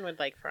Ian would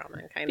like For All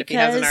Mankind if he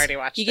hasn't already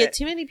watched you it. get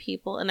too many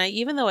people, and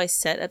even though I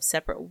set up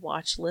separate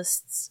watch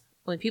lists,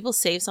 when people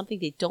save something,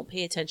 they don't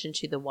pay attention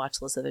to the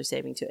watch list that they're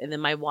saving to, and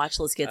then my watch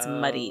list gets Oh,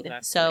 muddied.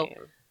 that's So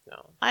lame.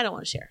 No. I don't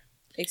want to share.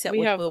 Except We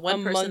with have the one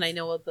a person month- I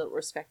know of that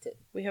respect it.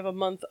 We have a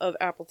month of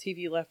Apple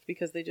TV left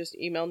because they just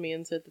emailed me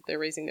and said that they're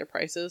raising their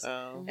prices.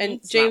 Oh. And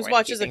It's not James worth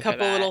watches a keeping for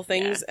couple that. little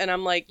things, and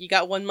I'm like, you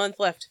got 1 month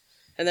left,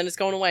 and then it's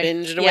going away.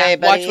 Binge it Yeah, away,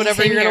 watch buddy.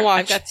 whatever Same you're gonna here. watch.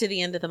 I've got to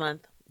the end of the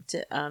month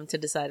to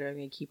decide if I'm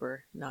going to keep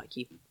or not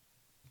keep.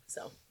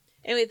 So,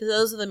 anyway,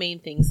 those are the main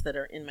things that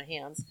are in my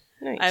hands.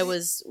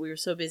 Nice. We were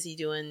so busy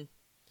doing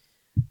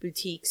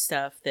boutique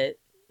stuff that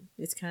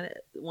it's kind of,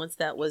 once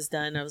that was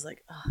done, I was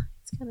like, oh,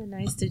 it's kind of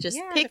nice to just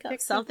Yeah, pick to up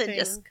pick something something.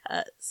 just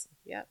cuz.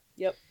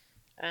 Yep.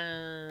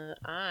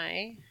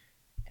 I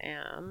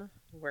am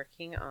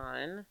working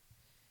on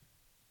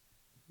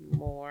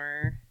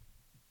more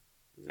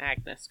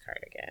Magnus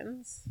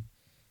cardigans,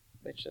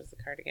 which is the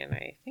cardigan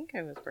I think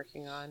I was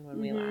working on when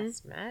we Mhm.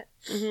 last met.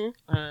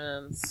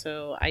 Mm-hmm.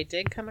 So I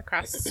did come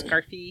across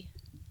Scarfy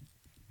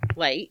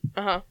Light,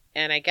 Uh-huh.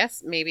 and I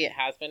guess maybe it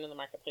has been in the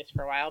marketplace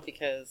for a while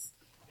because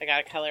I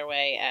got a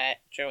colorway at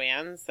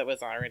Joann's that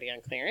was already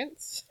on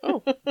clearance.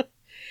 Oh.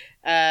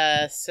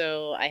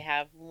 So I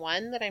have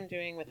one that I'm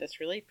doing with this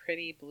really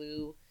pretty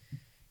blue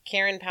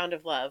Karen Pound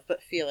of Love,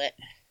 but feel it.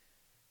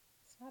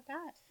 It's not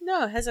bad.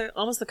 No, it has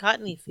almost a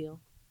cottony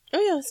feel. Oh,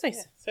 yeah, that's nice.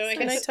 Yeah. So I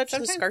Can I guess touch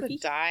the sometimes Scarfy?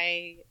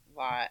 dye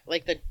lot,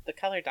 like the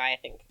color dye, I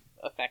think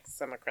affects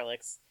some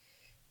acrylics,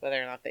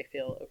 whether or not they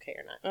feel okay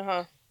or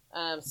not.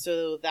 Uh-huh.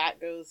 So that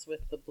goes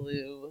with the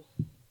blue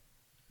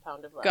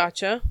Pound of Love.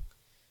 Gotcha.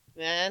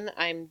 Then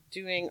I'm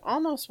doing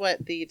almost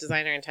what the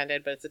designer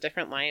intended, but it's a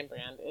different Lion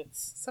brand.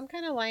 It's some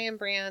kind of Lion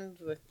brand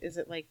with, is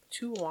it like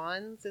Two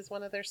Wands is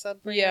one of their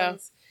sub brands? Yeah.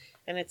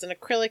 And it's an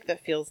acrylic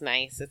that feels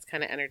nice. It's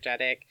kind of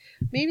energetic.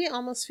 Maybe it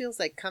almost feels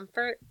like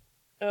Comfort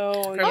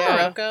Oh, from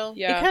yeah. Barocco.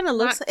 Yeah. It kind of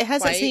looks, Not it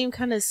has that quite. same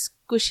kind of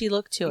squishy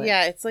look to it.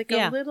 Yeah, it's like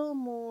Yeah. a little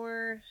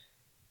more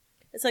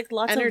It's like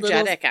lots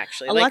energetic,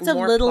 actually. of like lots of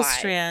more little plied.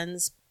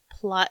 strands,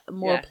 more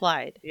Yeah.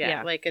 plied.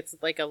 Yeah, like it's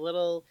like a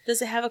little.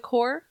 Does it have a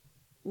core?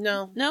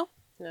 No. No.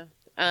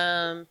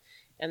 And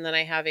then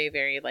I have a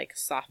very like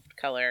soft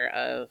color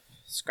of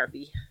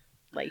Scarfy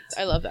Light.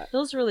 I love that.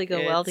 Those really go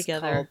well It's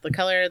together. called- the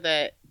color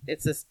that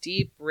it's this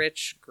deep,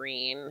 rich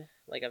green,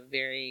 like a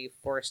very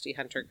foresty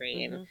hunter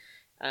green. Mhm.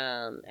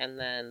 And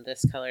then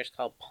this color is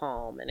called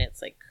Palm, and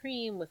it's like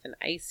cream with an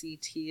icy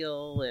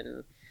teal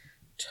and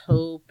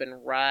taupe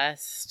and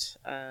rust,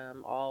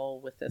 all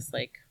with this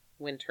like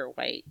winter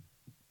white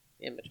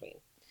in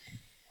between.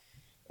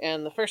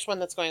 And the first one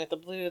that's going with the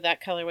blue,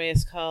 that colorway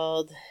is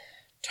called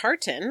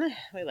Tartan.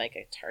 We like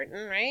a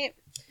tartan, right?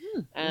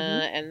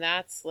 And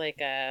that's like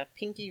a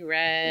pinky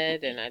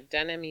red and a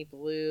denim-y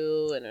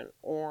blue and an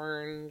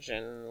orange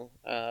and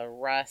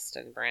rust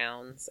and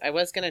browns. I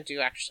was going to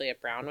do actually a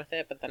brown with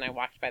it, but then I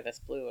walked by this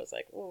blue. I was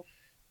like, oof.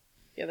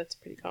 Yeah, that's a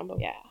pretty combo.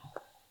 Yeah.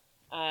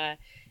 And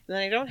then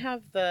I don't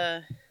have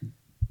the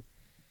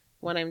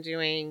one I'm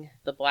doing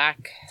the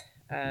black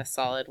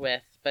solid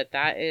with, but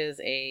that is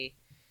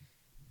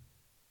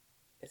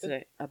is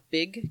it a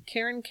big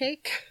Karen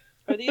cake?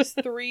 Are these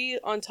 3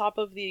 on top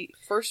of the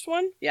first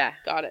one? Yeah.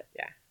 Got it.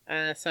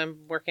 So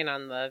I'm working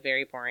on the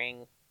very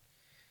boring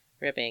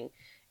ribbing.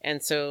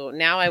 And so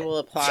now I will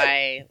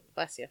apply,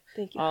 bless you,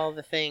 Thank you. all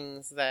the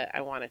things that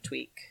I want to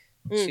tweak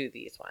to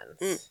these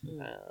ones.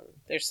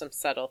 There's some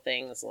subtle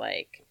things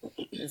like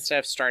instead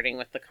of starting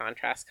with the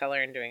contrast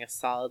color and doing a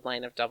solid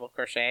line of double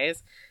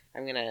crochets,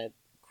 I'm going to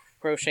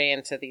crochet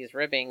into these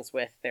ribbings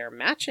with their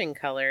matching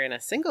color in a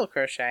single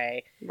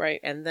crochet Right.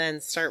 and then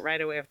start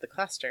right away with the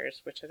clusters,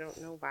 which I don't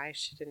know why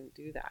she didn't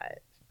do that.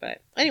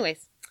 But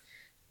anyways,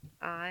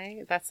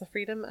 that's the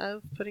freedom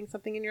of putting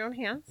something in your own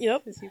hands.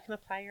 Yep. Because you can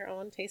apply your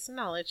own taste and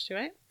knowledge to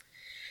it.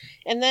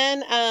 And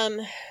then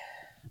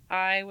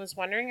I was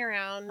wandering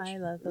around. I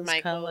love those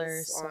Michael's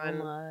colors so on-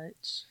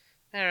 much.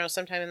 I don't know,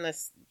 sometime in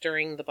this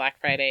during the Black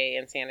Friday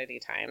insanity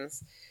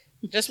times.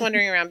 Just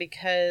wandering around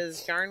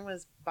because yarn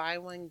was buy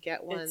one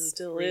get one. It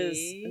still free.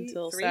 is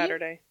until Free?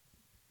 Saturday.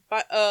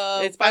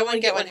 It's buy one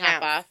get one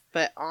half off,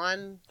 but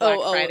on Black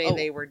Friday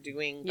they were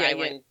doing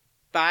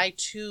buy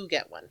two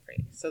get one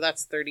free. So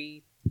that's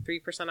 33%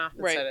 off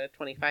instead of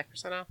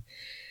 25% off.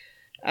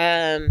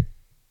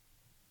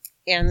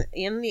 And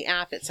in the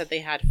app it said they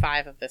had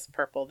 5 of this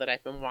purple that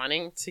I've been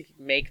wanting to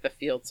make the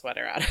field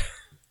sweater out of.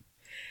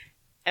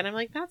 And I'm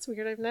like, that's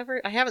weird.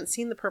 I haven't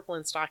seen the purple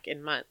in stock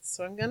in months.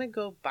 So I'm going to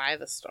go by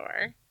the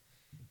store.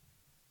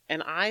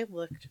 And I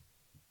looked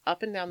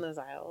up and down those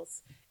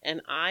aisles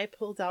and I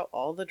pulled out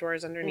all the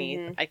drawers underneath.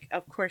 Mhm. I,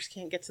 of course,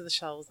 can't get to the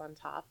shelves on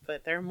top,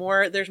 but there's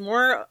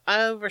more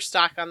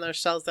overstock on those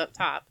shelves up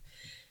top.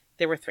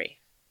 There were 3.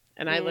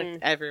 And I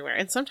looked everywhere.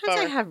 And sometimes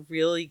I Bummer. have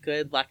really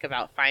good luck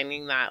about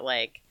finding that,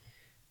 like,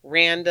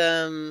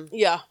 random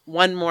Yeah.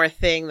 one more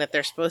thing that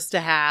they're supposed to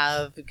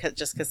have because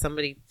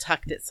somebody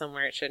tucked it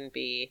somewhere it shouldn't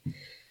be.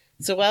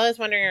 So while I was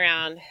wandering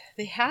around,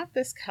 they have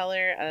this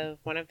color of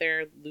one of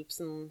their loops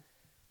and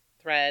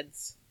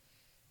threads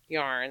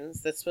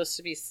yarns that's supposed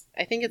to be,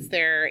 I think it's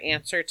their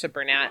answer to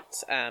Bernat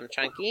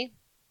Chunky.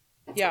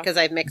 Yeah. Because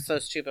I've mixed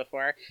those two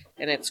before,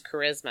 and it's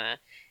Charisma.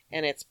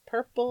 and it's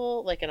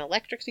purple, like an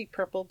electricy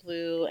purple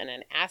blue, and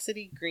an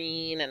acidy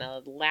green, and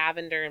a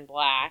lavender and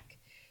black,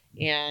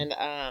 and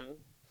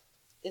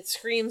it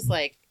screams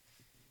like,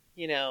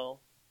 you know,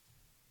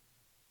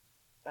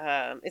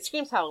 it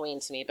screams Halloween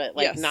to me, but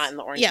like Yes. not in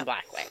the orange Yeah. and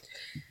black way.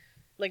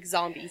 Like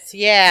zombies.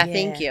 Yeah, Yeah.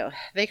 thank you.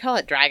 They call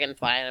it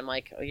dragonfly, and I'm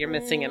like, oh, you're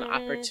missing an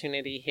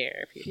opportunity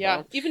here, people.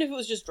 Yeah, even if it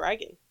was just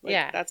dragon. Like,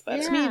 Yeah. that's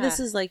better. To me, Yeah. this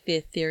is like the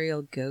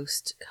ethereal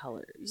ghost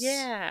colors.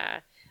 Yeah.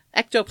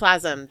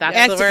 Ectoplasm. That's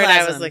Yeah. the word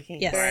I was Ectoplasm. looking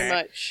Yes. for. Very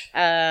much.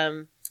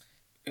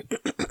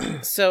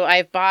 So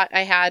I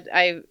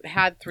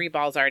had 3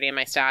 balls already in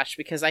my stash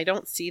because I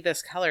don't see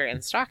this color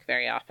in stock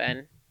very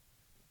often.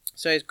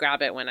 So I just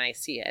grab it when I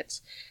see it.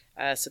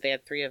 So they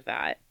had 3 of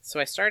that. So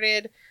I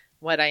started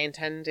what I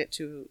intended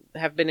to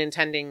have been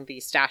intending the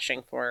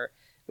stashing for,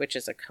 which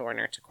is a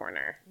corner to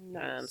corner.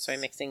 Nice. So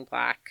I'm mixing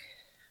black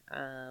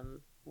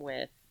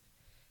with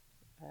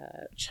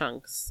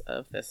chunks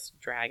of this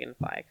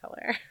dragonfly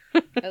color.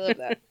 I love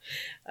that.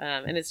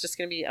 And it's just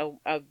going to be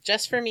a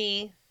just for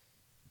me,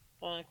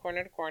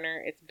 corner to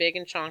corner. It's big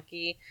and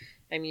chunky.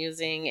 I'm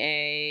using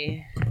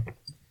a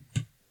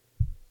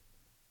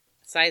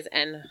size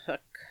N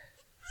hook,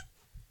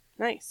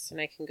 Nice. and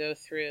I can go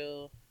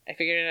through. I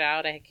figured it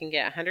out. I can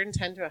get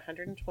 110 to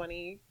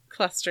 120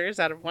 clusters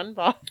out of one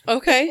ball.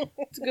 Okay.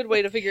 It's a good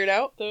way to figure it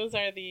out. Those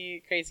are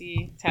the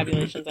crazy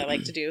tabulations I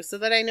like to do so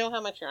that I know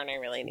how much yarn I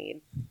really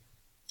need.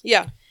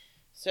 Yeah.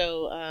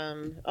 So,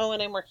 and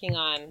I'm working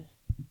on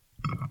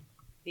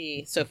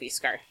the Sophie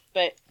scarf.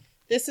 But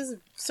this is,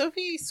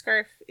 Sophie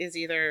scarf is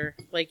either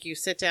like you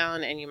sit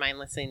down and you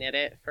mindlessly knit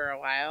it for a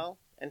while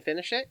and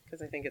finish it.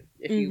 Because I think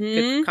if you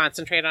could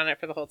concentrate on it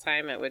for the whole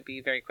time, it would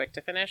be very quick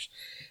to finish.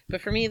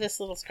 But for me, this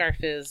little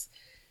scarf is,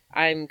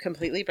 I'm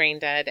completely brain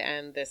dead,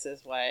 and this is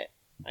what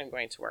I'm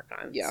going to work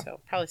on. Yeah. So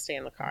probably stay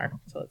in the car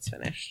until it's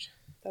finished.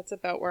 That's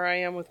about where I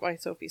am with my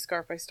Sophie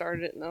scarf. I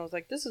started it and I was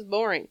like, this is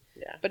boring.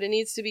 Yeah. But it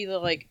needs to be the,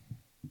 like,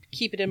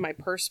 keep it in my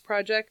purse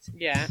project.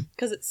 Yeah.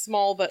 Because it's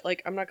small, but,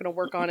 like, I'm not going to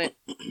work on it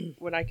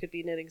when I could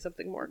be knitting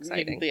something more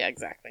exciting. Yeah,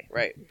 exactly.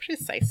 Right.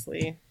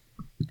 Precisely.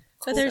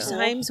 But there's Cool.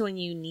 times when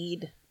you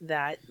need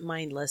that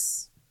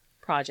mindless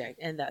project,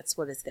 and that's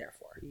what it's there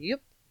for.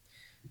 Yep.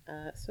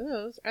 So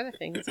those are the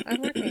things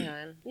I'm working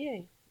on.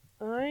 Yay.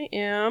 I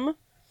am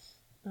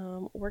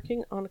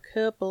working on a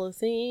couple of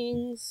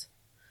things.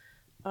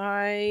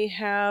 I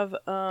have...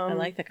 I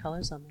like the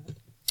colors on that.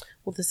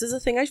 Well, this is a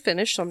thing I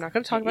finished, so I'm not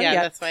going to talk about it Yeah,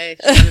 yet. that's why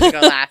she wanted to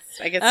go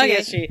last. I could see Okay.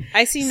 as she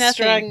I see nothing.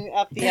 strung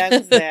up the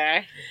ends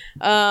there.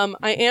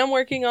 I am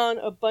working on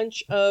a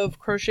bunch of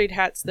crocheted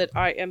hats that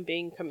I am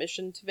being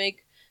commissioned to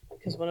make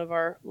because one of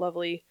our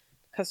lovely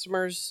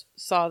customers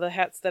saw the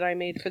hats that I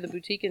made for the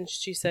boutique and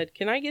she said,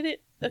 "Can I get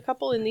it a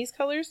couple in these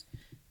colors?"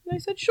 And I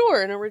said,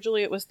 "Sure." And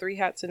originally it was 3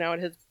 hats and now it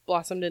has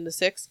blossomed into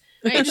 6,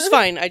 which is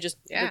fine.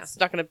 Yeah. It's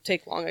not going to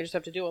take long. I just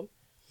have to do them.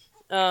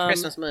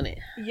 Christmas money.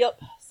 Yep.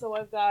 So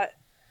I've got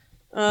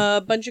a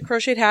bunch of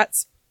crocheted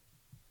hats.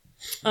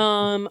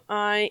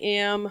 I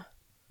am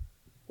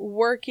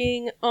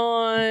working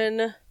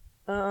on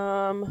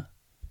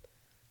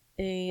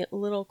a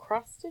little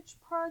cross stitch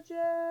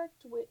project,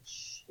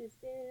 which is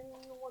in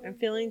one I'm of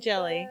feeling the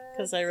jelly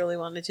because I bags. really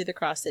want to do the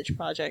cross stitch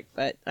project,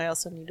 but I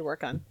also need to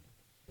work on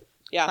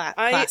Yeah,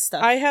 class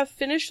stuff. I have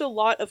finished a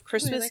lot of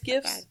Christmas Ooh, I like that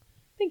gifts. bag.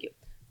 Thank you.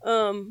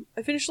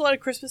 I finished a lot of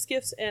Christmas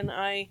gifts, and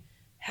I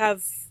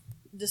have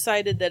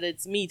decided that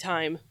it's me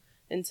time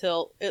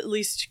until at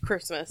least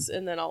Christmas,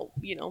 and then I'll,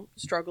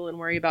 struggle and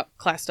worry about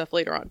class stuff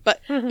later on. But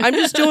I'm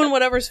just doing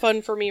whatever's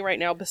fun for me right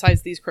now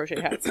besides these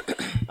crochet hats.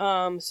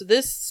 So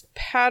this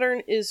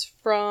pattern is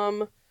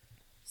from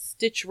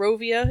Stitch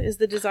Rovia is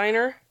the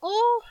designer,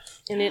 Oh,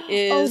 and it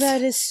is Oh,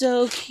 that is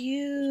so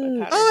cute.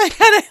 pattern. oh my god,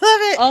 I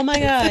love it. Oh my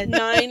god.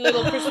 9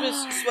 little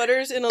Christmas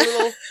sweaters in a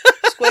little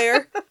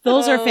square.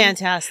 Those are Um,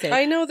 fantastic.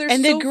 I know, they're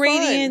and so the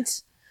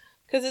gradient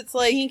because it's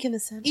like pink in the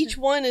center. each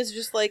one is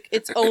just like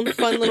its own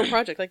fun little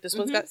project. Like this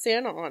one's got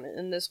Santa on it,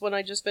 and this one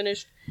I just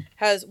finished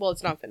has, well,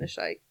 it's not finished.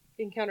 I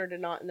encountered a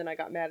knot and then I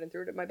got mad and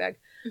threw it in my bag.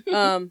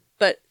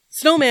 But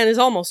Snowman is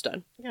almost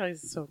done. Yeah,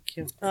 he's so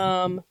cute.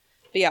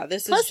 But yeah,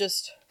 this Plus- is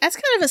just. That's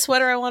kind of a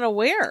sweater I want to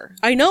wear.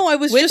 I know. I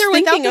was With just or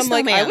without thinking. the I'm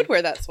like, I snowman? would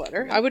wear that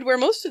sweater. I would wear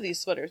most of these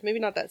sweaters. Maybe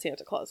not that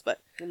Santa Claus,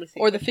 but Let me see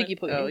or the which one. figgy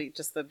pudding. Oh,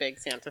 just the big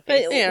Santa But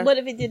face. Yeah. what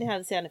if it didn't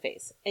have the Santa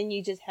face and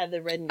you just had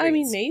the red and I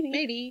mean, greens?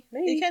 maybe.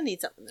 You kind of need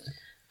something.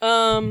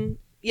 In it.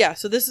 Yeah.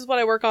 So this is what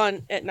I work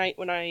on at night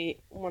when I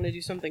want to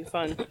do something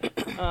fun.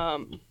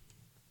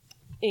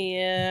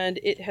 And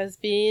it has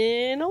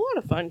been a lot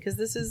of fun because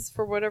this is,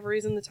 for whatever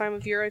reason, the time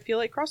of year I feel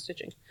like cross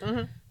stitching.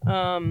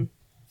 Mhm.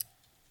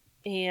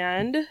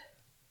 And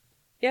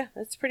yeah,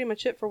 that's pretty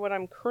much it for what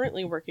I'm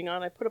currently working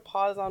on. I put a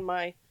pause on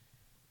my,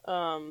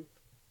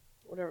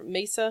 whatever,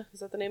 Mesa,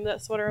 is that the name of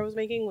that sweater I was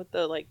making with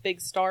the like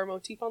big star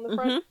motif on the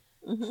front?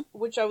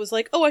 Which I was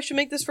like, oh, I should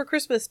make this for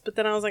Christmas, but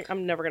then I was like,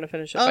 I'm never going to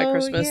finish it by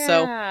Christmas,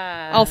 so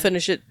I'll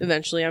finish it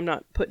eventually. I'm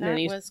not putting That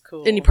any was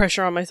cool.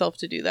 pressure on myself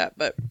to do that,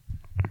 but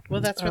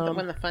Well, that's where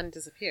when the fun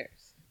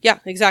disappears. yeah,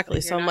 exactly.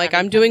 Like so you're I'm not like,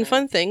 having I'm doing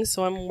fun fun things,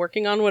 so I'm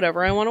working on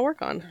whatever I want to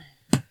work on.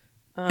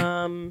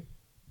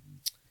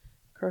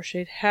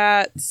 Crocheted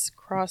hats,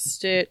 cross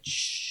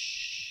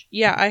stitch.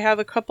 Yeah, I have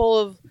a couple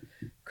of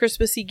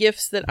Christmassy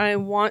gifts that I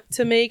want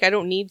to make. I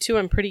don't need to.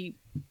 I'm pretty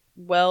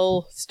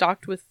well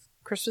stocked with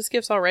Christmas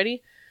gifts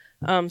already.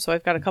 So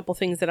I've got a couple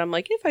things that I'm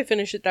like, if I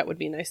finish it, that would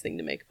be a nice thing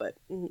to make. But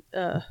No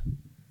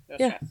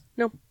yeah, stress.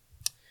 no,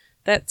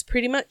 that's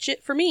pretty much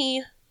it for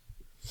me.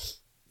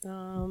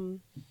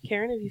 Karen,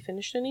 have you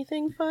finished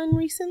anything fun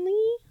recently?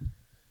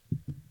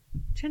 I'm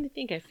trying to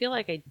think. I feel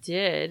like I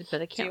did,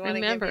 but I Do you can't want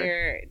to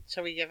remember.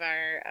 shall we give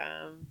our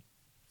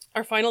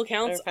Our final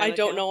counts? Our final I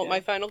don't count, know what yeah. my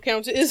final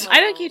count is. I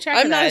don't keep track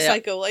of I'm not a that.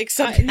 psycho like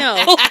some No.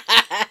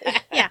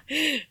 yeah.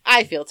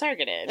 I feel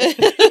targeted.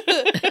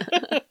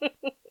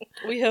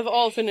 We have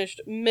all finished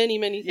many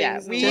things. Yeah,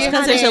 in we the Just last-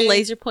 because there's a had a-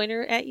 laser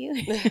pointer at you.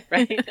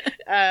 right.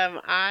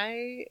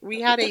 We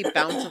had a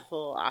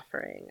bountiful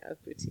offering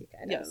of boutique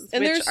items. Yes.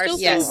 And which there's are still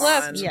things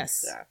left. on-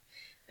 Yes. yeah.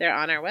 They're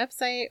on our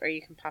website, or you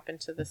can pop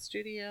into the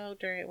studio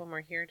when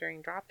we're here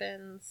during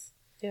drop-ins.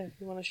 Yeah, if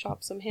you want to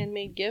shop some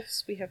handmade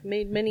gifts, we have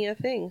made many a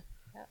thing.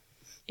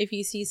 If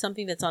you see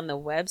something that's on the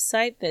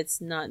website that's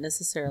not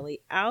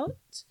necessarily out,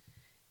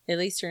 at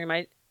least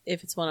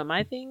if it's one of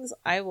my things,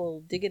 I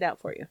will dig it out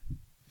for you.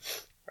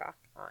 Rock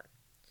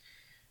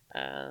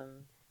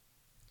on.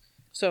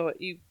 So,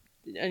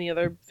 any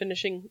other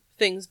finishing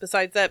things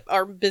besides that?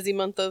 Our busy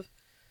month of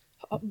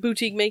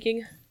boutique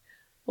making.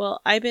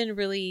 Well, I've been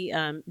really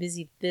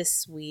busy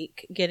this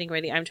week getting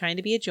ready. I'm trying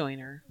to be a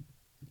joiner.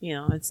 You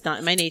know, it's not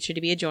in my nature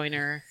to be a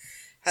joiner.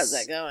 How's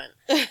that going?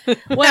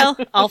 Well,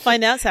 I'll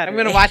find out Saturday. I'm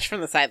going to watch from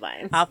the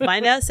sidelines. I'll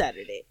find out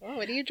Saturday. Oh,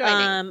 what are you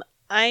joining?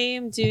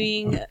 I'm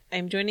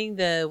joining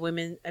the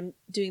women. I'm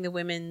doing the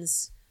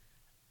women's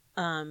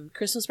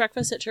Christmas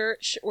breakfast at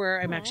church,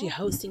 where I'm actually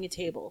hosting a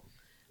table.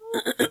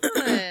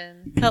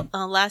 Fun.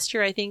 Last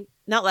year, I think,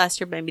 not last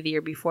year, maybe the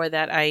year before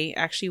that, I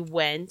actually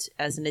went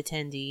as an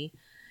attendee.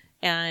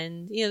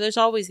 And, you know, there's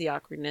always the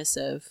awkwardness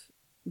of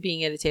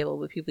being at a table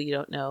with people you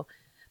don't know.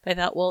 But I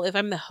thought, well, if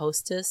I'm the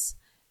hostess,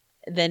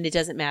 then it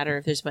doesn't matter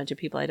if there's a bunch of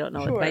people I don't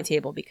know Sure. at my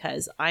table,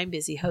 because I'm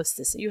busy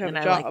hostessing. You have and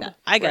a I job. like that.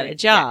 I got a Right.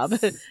 job.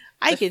 Yes.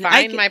 I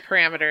Define can my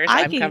parameters.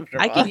 I I'm can,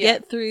 comfortable. I can Yeah.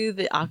 get through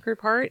the awkward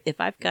part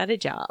if I've got a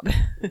job.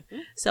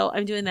 So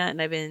I'm doing that,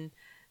 and I've been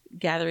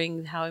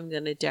gathering how I'm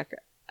going to decorate.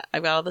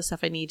 I've got all the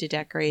stuff I need to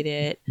decorate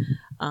it.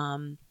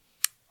 I'm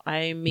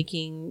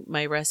making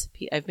my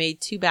recipe. I've made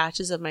 2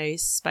 batches of my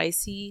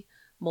spicy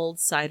mulled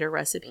cider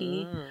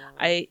recipe.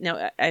 I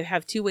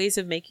have 2 ways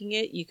of making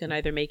it. You can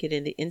either make it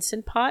in the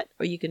Instant Pot,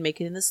 or you can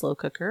make it in the slow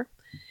cooker.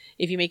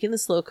 If you make it in the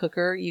slow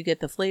cooker, you get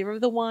the flavor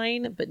of the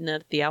wine, but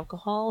not the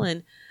alcohol.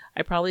 And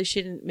I probably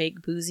shouldn't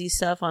make boozy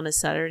stuff on a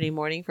Saturday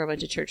morning for a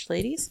bunch of church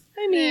ladies.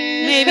 I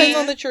mean, Maybe. depends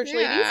on the church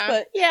ladies, Yeah.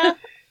 but Yeah.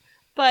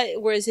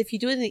 But whereas if you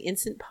do it in the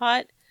Instant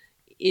Pot,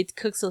 it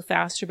cooks a little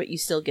faster, but you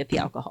still get the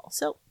alcohol.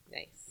 So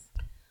Nice.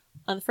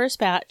 on the first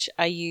batch,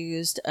 I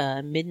used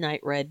a Midnight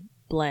Red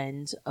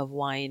blend of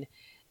wine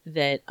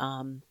that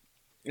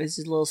is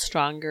a little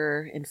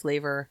stronger in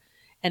flavor.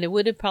 And it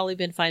would have probably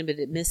been fine, but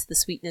it missed the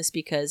sweetness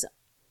because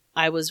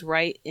I was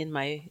right in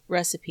my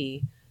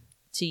recipe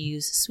to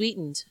use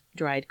sweetened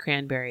dried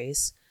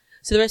cranberries.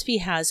 So the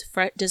recipe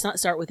does not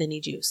start with any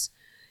juice.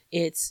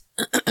 It's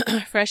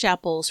fresh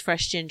apples,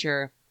 fresh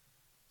ginger,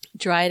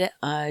 dried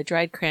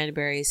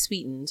cranberries,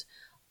 sweetened,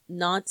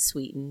 not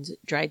sweetened,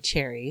 dried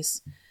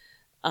cherries,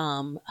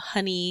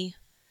 honey,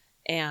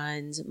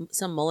 and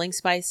some mulling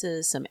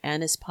spices, some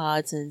anise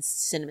pods, and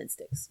cinnamon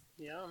sticks.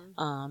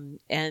 Yum.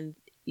 And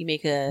you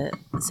make a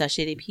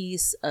sachet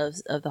piece of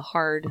the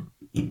hard,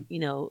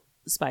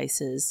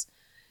 spices,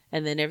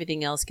 and then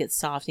everything else gets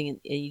softening,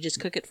 and you just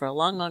cook it for a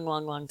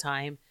long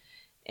time.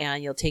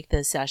 And you'll take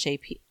the sachet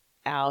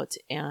out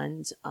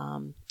and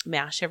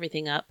mash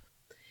everything up.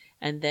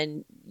 And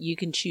then you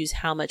can choose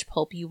how much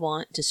pulp you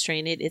want to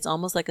strain it. It's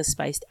almost like a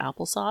spiced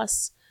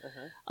applesauce.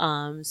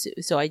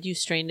 So I do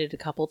strain it a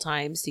couple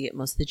times to get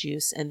most of the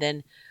juice. And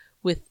then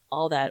with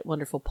all that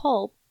wonderful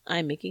pulp,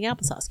 I'm making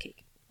applesauce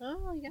cake.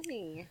 Oh,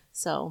 yummy.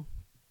 So,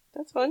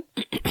 that's fun.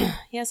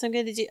 yes,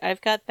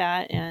 I've got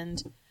that.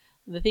 And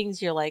the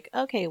things you're like,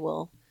 okay,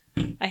 well,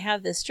 I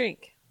have this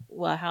drink.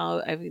 Well,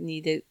 how I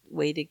need a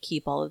way to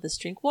keep all of this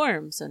drink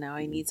warm. So now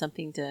I need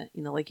something to,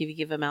 like if you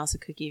give a mouse a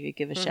cookie, if you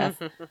give a chef,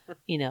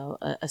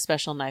 a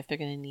special knife, they're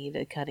going to need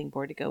a cutting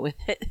board to go with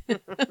it.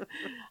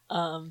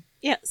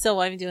 Yeah,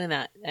 so I'm doing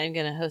that. I'm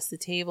going to host the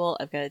table.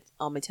 I've got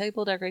all my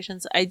table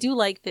decorations. I do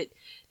like that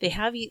they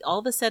have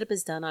all the setup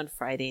is done on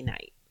Friday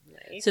night.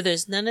 Nice. So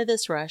there's none of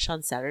this rush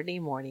on Saturday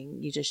morning.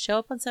 You just show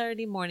up on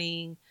Saturday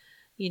morning,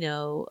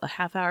 a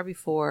half hour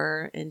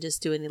before, and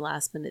just do any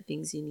last minute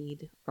things you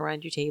need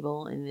around your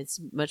table, and it's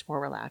much more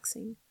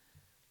relaxing.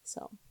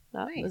 So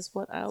that Nice. was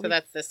what So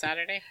that's this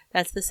Saturday?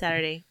 that's the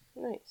Saturday.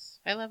 Nice.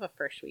 I love a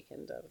first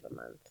weekend of the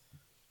month.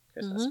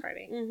 Christmas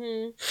party.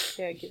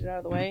 Mm-hmm. Yeah, get it out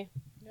of the way.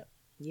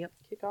 Yep.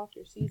 Kick off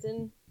your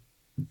season.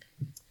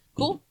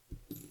 Cool.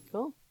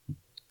 Cool.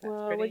 That's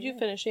Well, pretty what'd you good.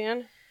 finish,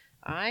 Anne?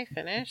 I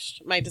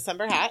finished my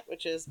December hat,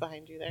 which is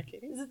behind you there,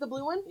 Katie. Is it the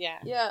blue one? Yeah.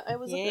 Yeah, I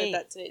was looking Yay. at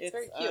that today. It's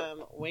very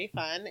cute. Way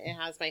fun. It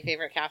has my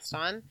favorite cast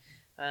on.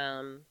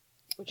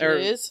 Which or-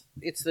 it is.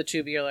 It's the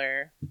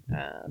tubular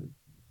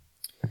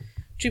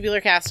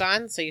cast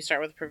on. So you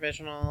start with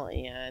provisional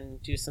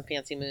and do some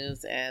fancy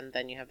moves, and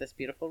then you have this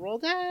beautiful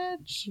rolled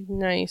edge.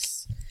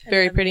 Nice.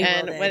 Very pretty.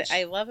 And rolled what edge.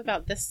 I love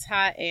about this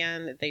hat,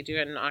 and they do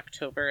it in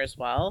October as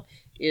well,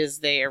 is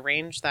they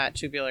arrange that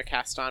tubular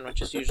cast on,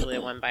 which is usually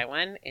a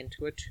 1x1,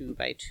 into a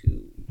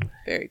 2x2.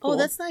 Very cool. Oh,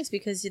 that's nice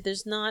because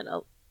there's not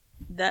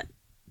that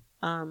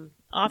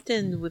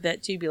often with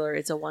that tubular.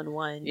 It's a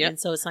 1-1, Yep. and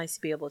so it's nice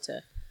to be able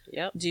to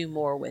Yep. do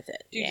more with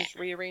it. Do you yeah. just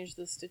rearrange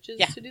the stitches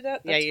Yeah. to do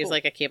that? Yeah, That's use cool.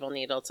 like a cable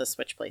needle to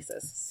switch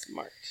places.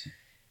 Smart.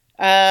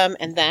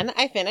 And then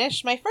I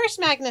finished my first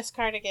Magnus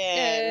cardigan.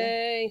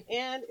 Yay.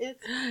 And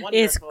it's wonderful.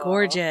 It's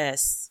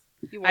gorgeous.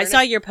 You I wearing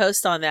saw it? your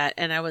post on that,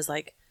 and I was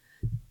like,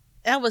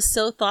 "That was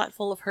so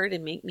thoughtful of her to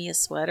make me a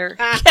sweater."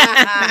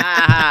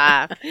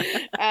 No,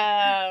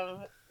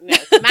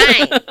 it's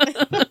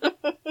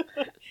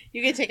mine.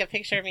 You can take a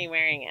picture of me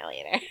wearing it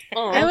later.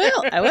 I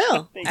will. I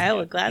will. Thank I you.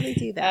 will gladly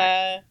do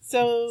that.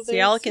 So So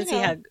y'all there's, can you see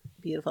know, how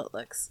beautiful it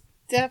looks.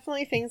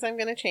 definitely things I'm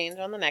going to change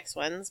on the next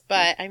ones,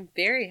 but I'm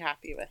very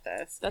happy with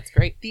this. That's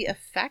great. The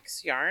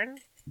Effects yarn,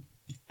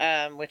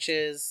 which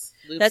is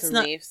loops That's and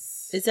not-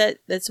 leaves.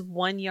 That's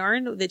one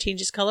yarn that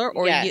changes color,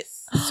 or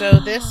yes. So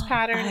this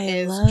pattern I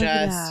is love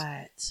just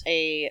that.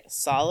 a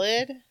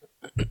solid,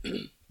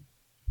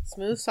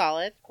 smooth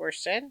solid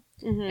worsted,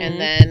 Mm-hmm. and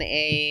then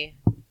a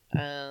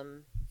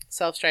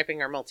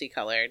self-striping or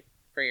multicolored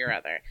for your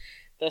other.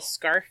 The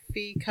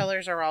scarfy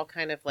colors are all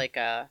kind of like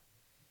a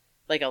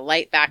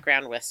light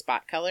background with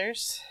spot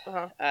colors.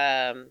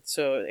 Uh-huh.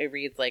 So it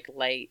reads like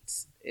light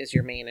is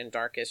your main and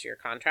dark is your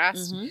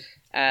contrast.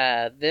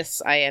 Mhm.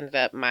 This I ended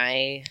up,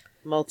 my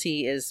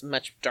multi is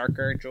much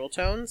darker jewel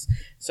tones,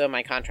 so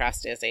my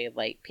contrast is a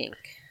light pink.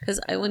 Because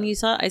when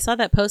I saw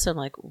that post, I'm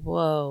like,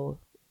 whoa,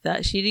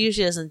 that she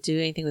usually doesn't do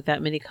anything with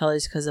that many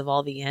colors because of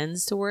all the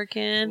ends to work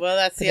in. Well,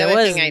 that's the There other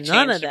was thing I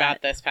none of changed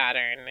about that. this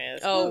pattern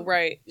is Oh,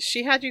 right.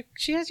 she has you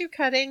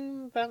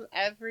cutting them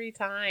every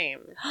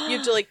time. You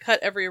have to like cut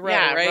every row,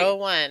 yeah, right? row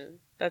 1,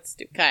 That's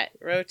stupid. cut.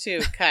 Row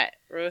 2, cut.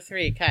 Row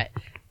 3, cut.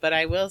 But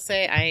I will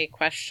say I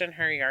question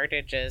her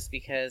yardages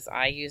because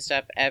I used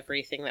up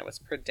everything that was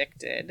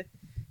predicted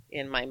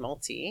in my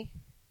multi.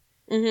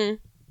 Mm-hmm.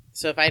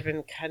 So if I'd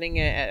been cutting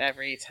it at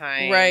every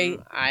time, Right.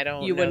 I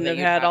don't. You know wouldn't that have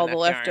you'd had all the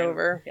enough yarn.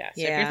 leftover. Yeah.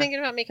 So if Yeah. you're thinking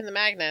about making the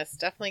Magnus,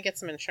 definitely get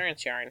some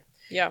insurance yarn.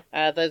 Yeah.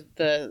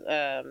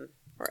 The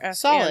Or ask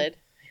solid,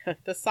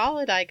 the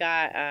solid I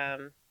got.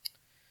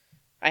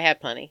 I had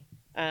plenty.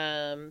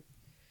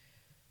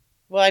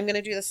 Well, I'm going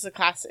to do this as a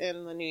class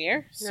in the new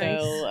year.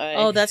 Nice. So,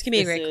 Oh, that's gonna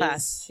be a this great is-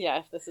 class. Yeah,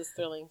 if this is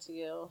thrilling to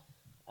you.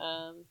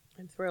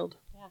 I'm thrilled.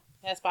 Yeah,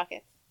 it has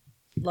pockets.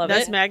 Love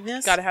That's it.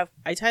 Magnus. Gotta have.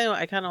 I tell you,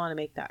 I kind of want to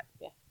make that.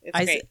 Yeah,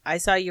 it's great. I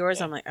saw yours.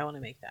 Yeah. I'm like, I want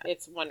to make that.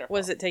 It's wonderful. What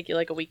does it take you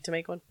like a week to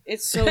make one?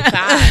 It's so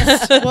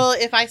fast. Well,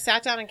 if I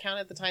sat down and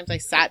counted the times I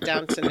sat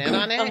down to knit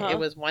on it, Uh-huh. it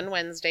was one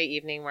Wednesday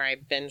evening where I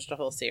binged a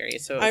whole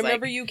series. So it was I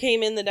remember you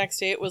came in the next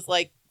day. It was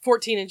like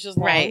 14 inches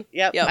long. right.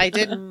 Yep. Yep. I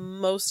did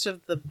most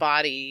of the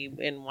body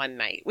in one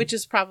night, which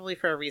is probably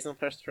for a reason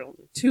for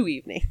 2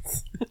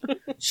 evenings.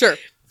 Sure.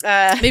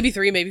 Uh, Maybe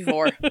 3, maybe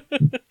 4.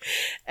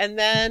 and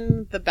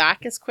then the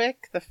back is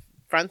quick. The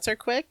fronts are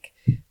quick.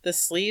 The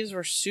sleeves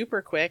were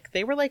super quick.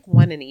 They were like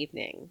one an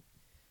evening,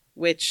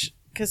 which,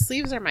 because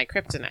sleeves are my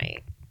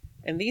kryptonite,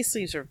 and these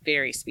sleeves are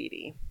very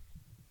speedy.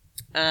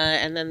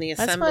 And then the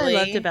That's assembly.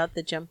 what I loved about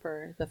the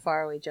jumper, the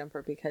faraway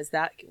jumper, because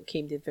that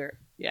came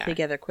yeah.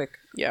 together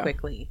Yeah.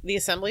 quickly. The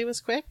assembly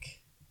was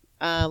quick.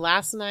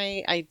 Last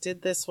night I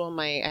did this while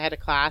I had a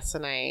class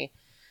and I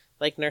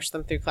like nursed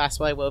them through class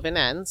while I wove in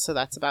ends. So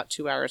that's about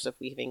 2 hours of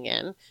weaving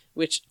in,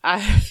 which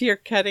if you're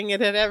cutting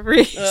it at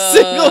every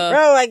single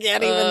row, I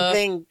can't even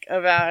think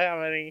about how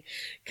many,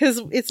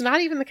 because it's not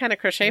even the kind of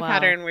crochet Wow.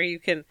 pattern where you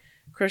can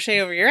crochet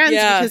over your ends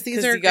Yeah, because these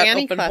 'cause are you got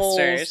granny open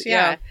clusters. holes,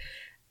 Yeah.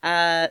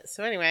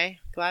 So anyway,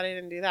 glad I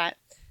didn't do that.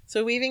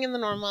 So weaving in the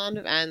normal amount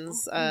of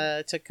ends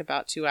took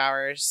about 2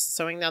 hours.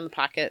 Sewing down the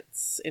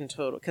pockets in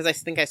total, because I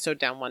think I sewed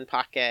down one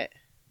pocket.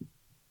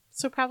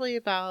 So probably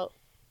about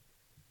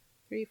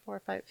 3,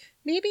 4, 5,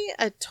 maybe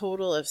a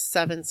total of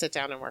 7 sit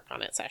down and work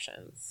on it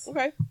sessions.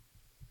 Okay.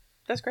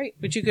 That's great.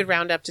 But you could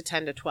round up to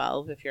 10 to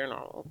 12 if you're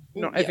normal.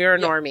 Yeah, If you're a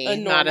yeah, normie, a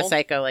not a normal.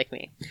 psycho like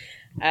me.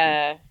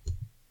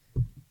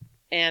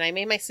 And I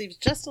made my sleeves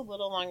just a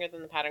little longer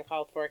than the pattern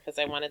called for because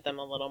I wanted them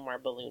a little more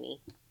balloony.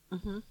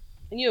 Mm-hmm.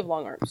 And you have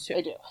long arms too.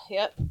 I do.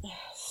 Yep.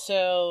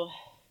 So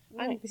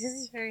I'm Nice.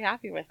 very, very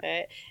happy with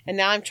it. And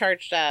now I'm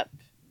charged up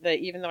that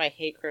even though I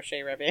hate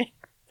crochet ribbing,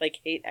 like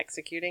hate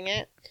executing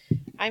it,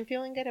 I'm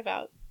feeling good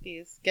about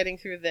these, getting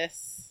through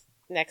this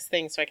next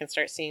thing so I can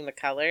start seeing the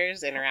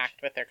colors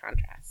interact with their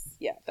contrasts.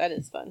 Yeah, that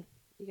is fun.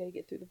 You got to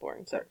get through the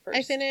boring part first.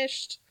 I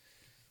finished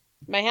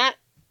my hat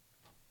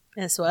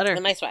And a sweater.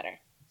 and my sweater.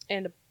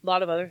 And a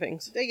lot of other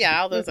things.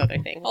 Yeah, all those other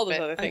things. All those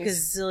but- other A things.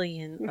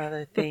 gazillion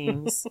other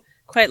things.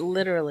 Quite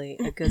literally,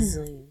 a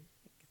gazillion.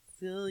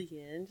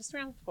 zillion, just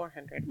around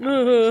 400.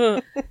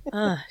 probably.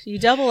 You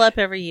double up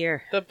every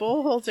year. The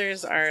bowl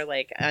holders are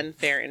like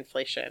unfair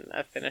inflation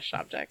of finished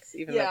objects,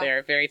 even though Yeah. they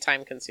are very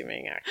time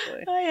consuming,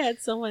 actually. I had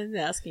someone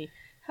ask me,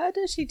 how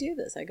does she do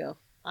this? I go,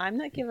 I'm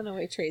not giving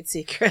away trade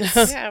secrets.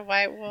 Yeah,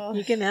 why? Well,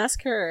 You can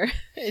ask her,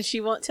 and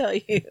she won't tell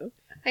you.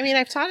 I mean,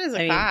 I've taught as a I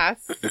mean-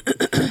 class.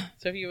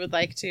 So if you would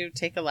like to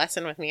take a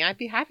lesson with me, I'd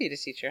be happy to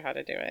teach you how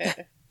to do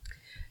it.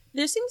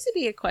 There seems to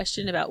be a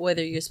question about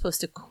whether you're supposed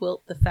to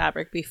quilt the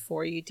fabric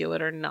before you do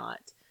it or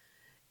not.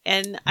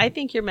 And I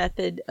think your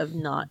method of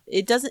not,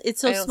 it doesn't, it's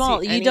so I don't small.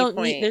 see You any don't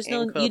point need, there's in no,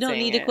 you don't quilting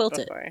need to quilt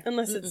it. before.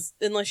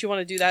 Unless you want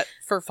to do that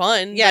for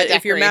fun. Yeah, But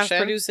if you're mass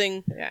decoration.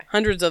 producing Yeah.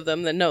 hundreds of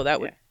them, then no, that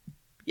would,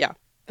 that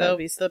The would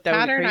be the that would be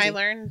pattern I crazy.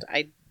 learned,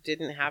 I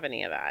didn't have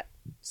any of that,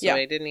 so Yeah.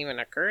 it didn't even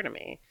occur to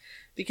me,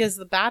 because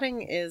the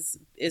batting is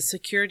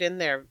secured in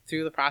there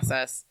through the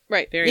process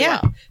Right. very Yeah.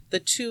 well. The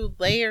 2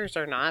 layers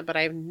are not, but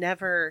I've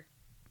never,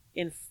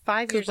 in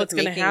 5 'Cause years what's of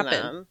gonna making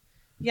happen?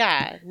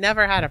 them,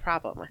 never had a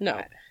problem with No.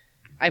 that.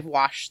 I've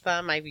washed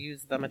them, I've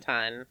used them a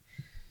ton,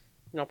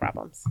 no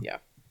problems. Yeah.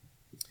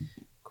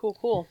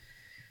 Cool.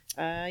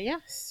 Yeah.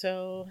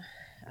 So,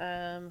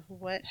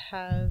 what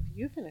have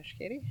you finished,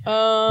 Katie?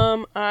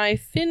 I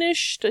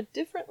finished a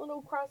different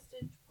little cross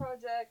stitch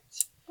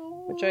project,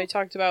 which I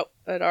talked about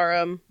at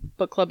our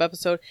book club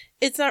episode.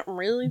 It's not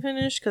really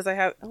finished because I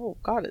have. Oh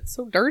God, it's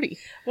so dirty.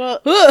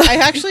 Well, I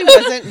actually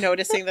wasn't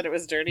noticing that it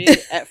was dirty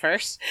at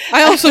first.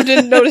 I also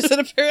didn't notice it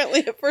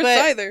apparently at first But-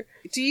 either.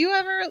 Do you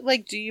ever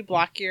do you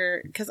block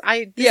your? Because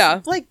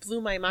Yeah. blew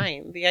my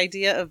mind, the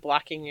idea of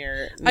blocking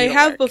your. I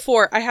have needlework.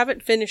 before. I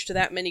haven't finished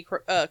that many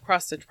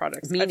cross stitch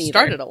projects. Me I've neither.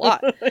 started a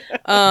lot.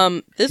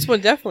 This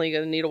one definitely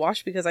gonna need a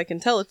wash because I can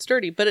tell it's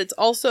dirty, but it's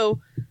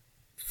also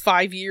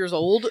 5 years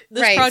old.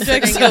 This Right,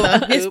 project, sitting in so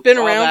the it's hoop been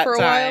all around that for a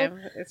while.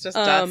 time. It's just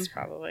Um, dust,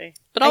 probably.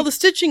 But all the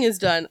stitching is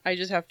done. I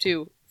just have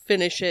to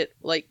finish it,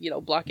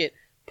 block it,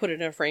 put it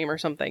in a frame or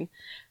something.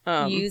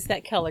 Use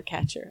that color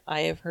catcher.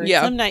 I have heard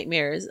Yeah. some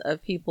nightmares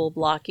of people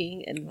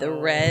blocking and the Oh.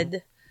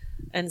 red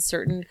and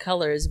certain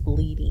colors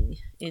bleeding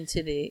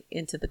into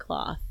the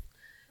cloth.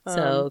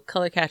 So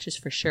color catchers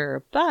for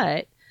sure.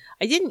 But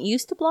I didn't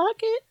used to block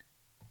it.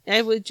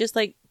 I would just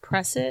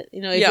press it.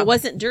 If Yeah. it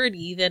wasn't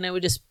dirty, then I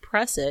would just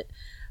press it.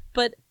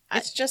 But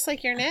It's just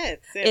like your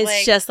knits.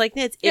 it's just like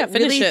knits. Yeah, It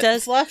finish really it.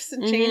 does. fluffs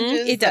and Mhm,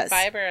 changes it the does.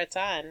 fiber a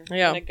ton.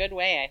 Yeah. In a good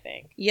way, I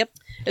think. Yep.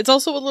 It's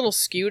also a little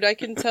skewed, I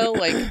can tell.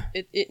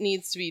 It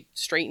needs to be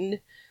straightened.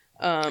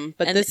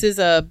 But And- this is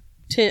a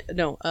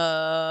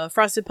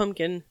Frosted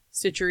Pumpkin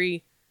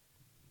Stitchery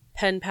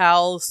Pen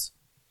Pals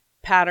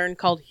pattern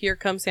called Here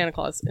Comes Santa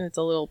Claus. And it's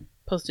a little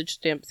postage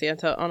stamp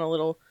Santa on a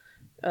little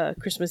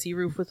Christmassy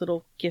roof with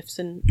little gifts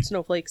and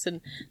snowflakes.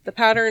 And the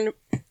pattern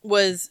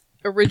was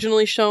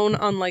originally shown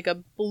on a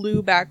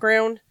blue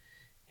background.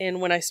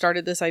 And when I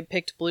started this, I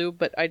picked blue,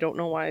 but I don't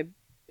know why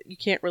you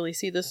can't really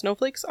see the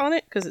snowflakes on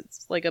it because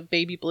it's like a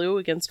baby blue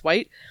against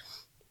white.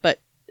 But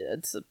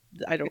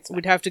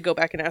we'd have to go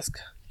back and ask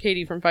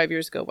Katie from 5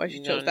 years ago why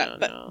she chose that.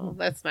 No,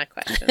 let's not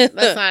question.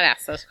 Let's not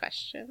ask those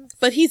questions.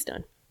 But he's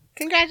done.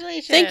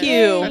 Congratulations! Thank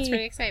you. That's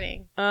pretty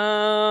exciting.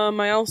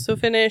 I also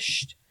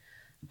finished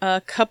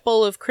a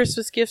couple of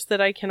Christmas gifts that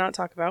I cannot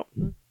talk about.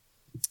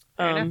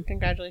 Fair enough.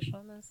 Congratulations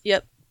on this.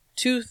 Yep.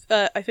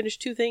 I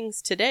finished 2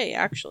 things today,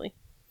 actually.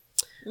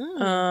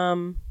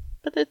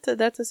 But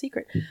that's a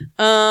secret.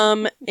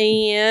 From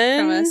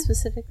And us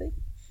specifically.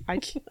 I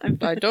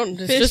don't.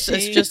 It's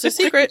just a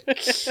secret.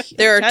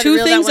 There Try are to 2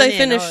 reel that things one I in.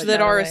 finished Oh, that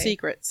got are a away.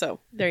 secret. So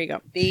there you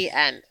go. The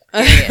end.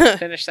 Period.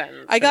 Finish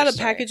sentence. I got a Finish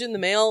story. package in the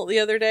mail the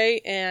other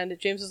day, and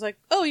James was like,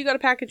 "Oh, you got a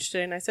package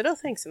today?" And I said, "Oh,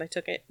 thanks." And I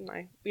took it, and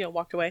I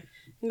walked away.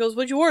 He goes,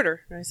 "What'd you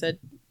order?" And I said,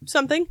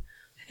 "Something."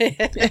 And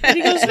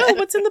he goes, "No,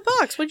 what's in the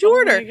box? What'd you Oh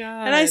order?" my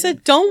God. And I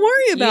said, "Don't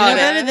worry You know about it."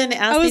 better than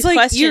ask I was these like,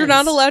 questions. "You're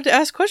not allowed to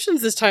ask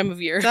questions this time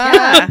of year."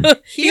 Yeah.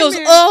 He goes,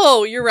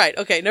 "Oh, you're right.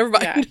 Okay, never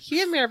mind." Yeah,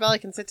 he and Mirabella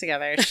can sit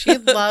together. She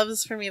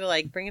loves for me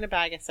to bring in a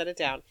bag and set it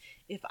down.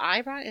 If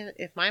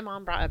my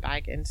mom brought a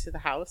bag into the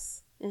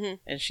house Mhm.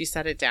 and she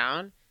set it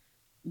down,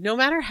 no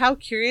matter how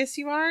curious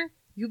you are,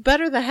 you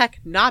better the heck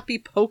not be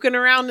poking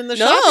around in the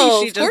No,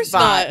 shopping she of just course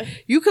bought. not.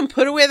 You can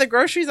put away the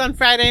groceries on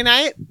Friday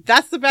night.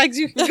 That's the bags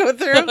you can go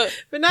through,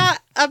 but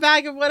not a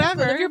bag of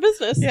whatever. None of your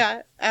business.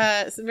 Yeah.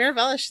 So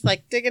Mirabella, she's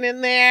digging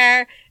in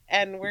there,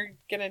 and we're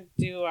gonna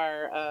do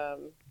our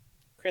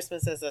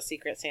Christmas as a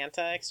Secret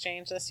Santa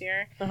exchange this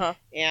year. Uh-huh.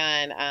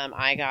 And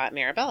I got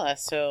Mirabella,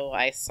 so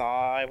I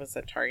was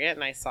at Target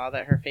and I saw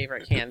that her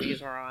favorite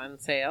candies were on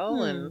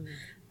sale, and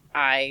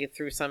I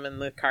threw some in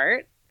the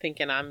cart,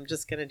 thinking I'm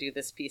just gonna do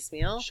this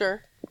piecemeal.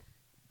 Sure.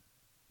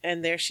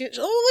 And there she is.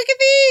 Oh, look at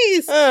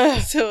these!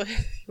 Ugh. So, you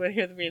want to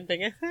hear the main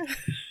thing I said?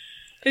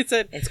 I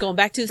said, It's going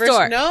back to the first,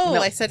 store. no,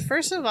 I said,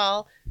 first of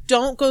all,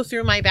 don't go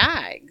through my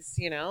bags,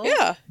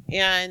 Yeah.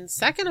 And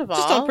second of all,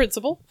 Just on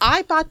principle.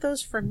 I bought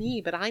those for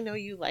me, but I know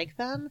you like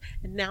them,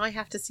 and now I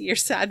have to see your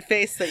sad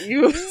face that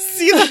you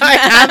see that I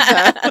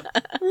have them.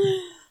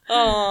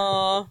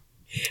 Aww.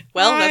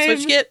 Well, that's what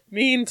you get.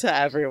 Mean to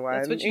everyone,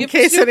 That's what you in get for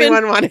case snooping.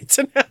 anyone wanted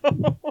to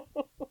know.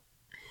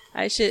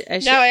 I should.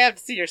 Now I have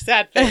to see your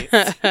sad face.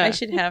 I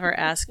should have her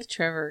ask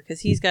Trevor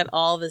because he's got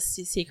all the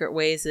secret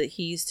ways that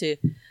he used to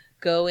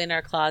go in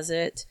our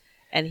closet,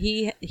 and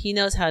he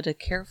knows how to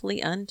carefully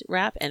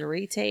unwrap and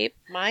retape.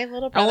 My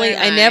little brother. Only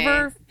and I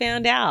never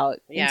found out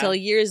Yeah. until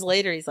years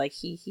later. He's like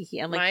he.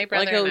 I'm My like,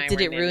 brother and I did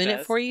were it ruin it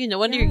ninjas. for you? No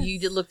wonder Yes.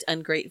 you looked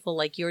ungrateful,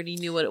 like you already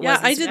knew what it Yeah, was.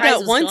 and I did surprise that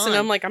was once, and gone.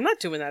 I'm like, I'm not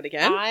doing that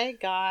again. I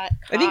got.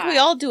 I think we caught.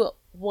 all do it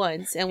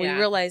once, and Yeah. we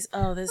realize,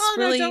 oh, this Oh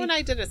really. no, Joe and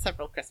I did it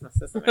several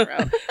Christmases in a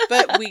row,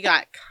 but we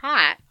got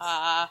caught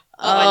Oh.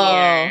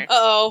 one year.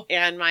 Uh-oh.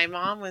 And my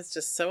mom was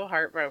just so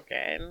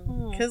heartbroken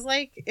Hmm. because,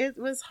 like, it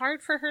was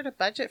hard for her to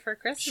budget for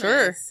Christmas.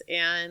 Sure.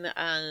 And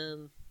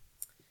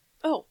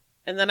Oh.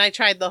 and then I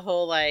tried the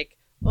whole like,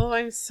 oh,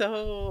 I'm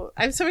so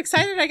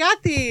excited I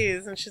got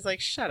these, and she's like,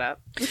 shut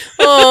up,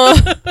 Oh.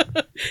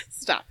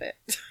 stop it.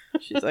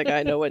 She's like,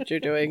 I know what you're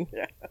doing.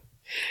 Yeah.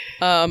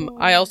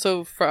 I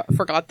also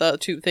forgot the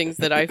two things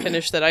that I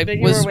finished that I That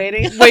you was were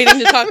waiting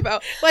to talk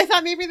about. Well, I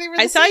thought maybe they were.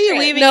 I the saw you secret.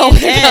 leaving No. in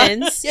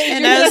pens, Yeah,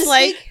 and you I was just-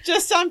 like,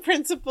 just on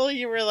principle,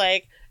 you were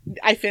like,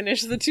 I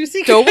finished the 2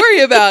 secrets. Don't worry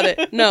about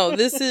it. No,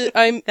 this is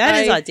that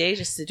is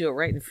audacious to do it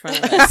right in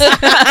front of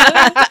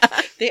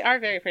us. They are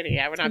very pretty.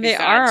 I would not be They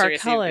sad are to our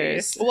receive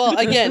colors. these. Well,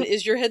 again,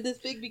 is your head this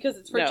big because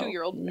it's for No.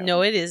 2-year-old?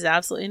 No, it is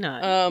absolutely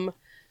not.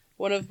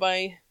 One of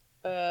my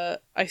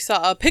I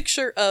saw a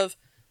picture of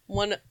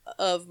one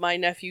of my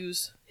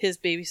nephews, his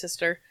baby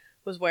sister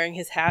was wearing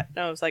his hat,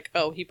 and I was like,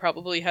 oh, he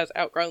probably has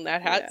outgrown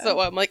that hat. Yeah. So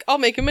I'm like, I'll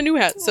make him a new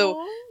hat. So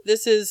Aw.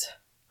 this is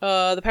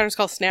the pattern's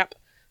called Snap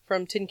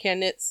from Tin Can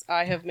Knits.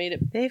 I have made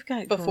it They've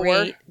got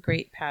before.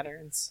 great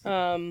patterns.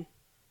 and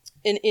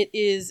it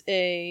is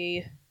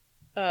a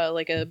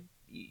like a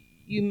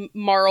you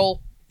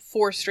marl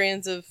 4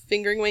 strands of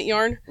fingering weight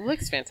yarn.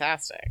 Looks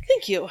fantastic.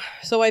 Thank you.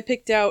 So I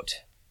picked out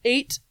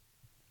 8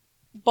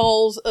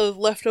 balls of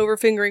leftover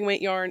fingering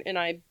weight yarn, and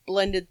I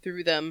blended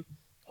through them,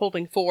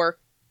 holding 4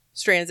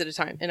 strands at a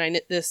time. And I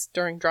knit this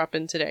during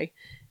drop-in today.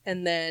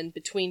 And then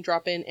between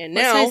drop-in and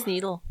What now, size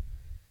needle?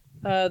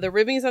 the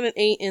ribbing is on an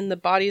 8 and the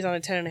body is on a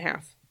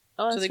 10.5.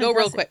 Oh, So that's they go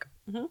real fantastic.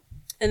 quick. Mhm.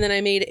 And then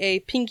I made a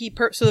pinky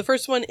so the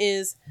first one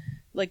is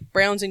like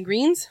browns and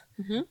greens.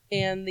 Mhm.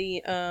 And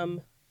the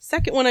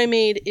second one I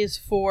made is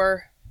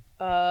for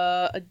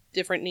a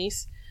different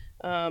niece.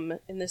 And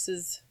this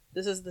is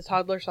the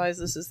toddler size,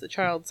 this is the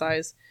child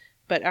size.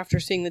 But after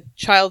seeing the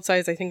child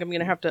size, I think I'm going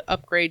to have to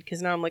upgrade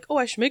because now I'm like, oh,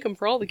 I should make them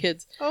for all the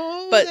kids.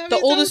 Oh, But the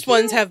oldest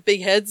ones have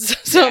big heads.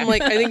 So I'm Yeah.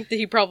 like, I think that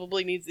he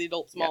probably needs the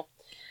adult small.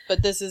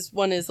 But this is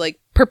one is like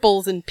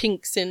purples and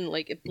pinks, and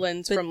like it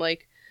blends from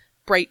like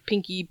bright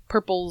pinky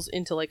purples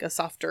into like a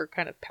softer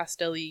kind of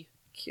pastel-y.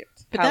 cute.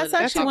 But palette.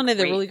 that's actually all one of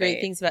the really great.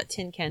 great things about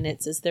Tin Can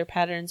Knits is their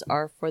patterns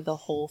are for the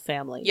whole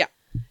family. Yeah.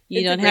 You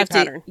It's a don't great have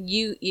pattern. to.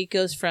 It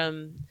goes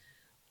from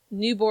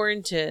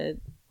newborn to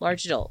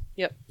large adult.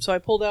 Yep. So I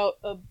pulled out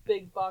a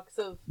big box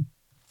of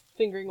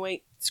fingering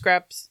weight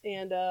scraps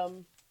and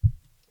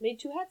made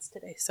 2 hats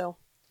today. So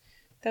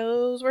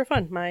those were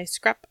fun. My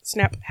scrap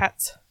snap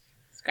hats.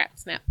 Scrap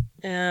snap.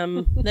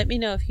 Let me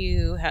know if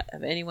you have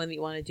anyone that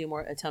you want to do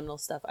more autumnal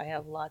stuff. I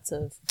have lots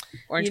of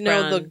orange You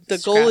know, brown. the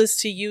goal is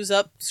to use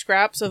up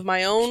scraps of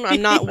my own.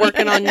 I'm not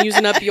working on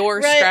using up your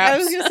Right, scraps. I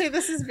was gonna say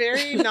this is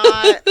very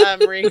not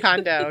Marie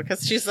Kondo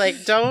because she's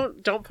like,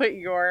 don't put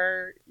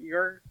your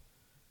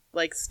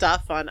like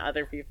stuff on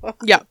other people.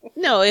 Yeah.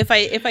 No, if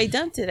I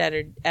dumped it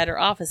at her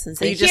office and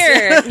said, You just-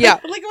 here. Yeah.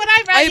 Look what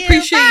I brought I you.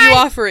 appreciate Bye. you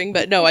offering,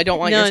 but no, I don't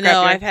want your No, scrap.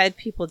 no, here. I've had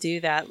people do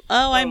that.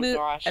 Oh, I moved.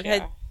 Gosh,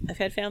 I've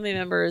had family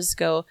members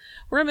go,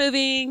 we're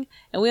moving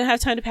and we don't have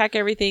time to pack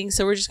everything,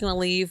 so we're just going to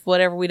leave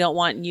whatever we don't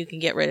want and you can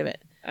get rid of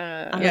it.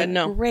 I'm Yeah, like,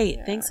 no. great,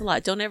 Yeah. thanks a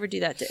lot. Don't ever do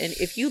that to. And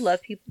if you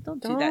love people,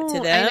 don't do that to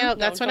them. I know.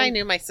 That's No, when I don't.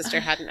 knew my sister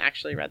hadn't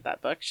actually read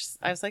that book.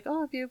 I was like,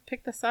 oh, have you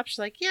picked this up? She's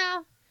like,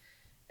 yeah.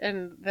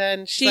 And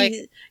then she's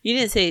like, You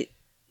didn't say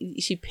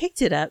she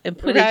picked it up and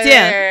put Right, it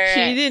down. right, right.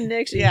 She didn't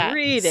actually yeah.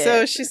 read it.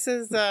 So she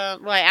says, well,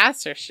 I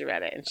asked her if she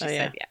read it, and she Oh,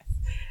 said yes.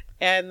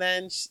 And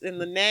then in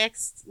the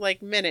next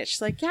minute, she's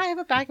like, yeah, I have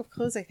a bag of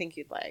clothes I think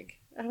you'd like.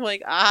 I'm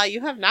like,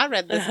 you have not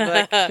read this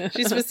book.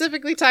 She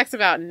specifically talks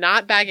about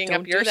not bagging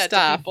Don't up your do that to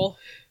stuff people.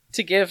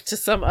 to give to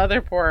some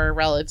other poor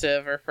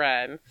relative or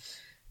friend.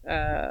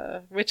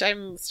 Which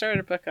I'm started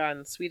a book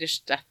on Swedish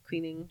death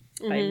cleaning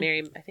by Mhm.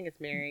 Mary. I think it's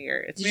Mary or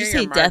it's Did you Mary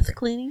say or death Margaret.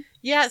 cleaning?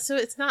 Yeah, so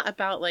it's not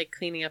about like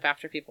cleaning up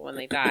after people when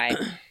they die.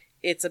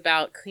 It's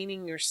about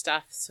cleaning your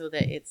stuff so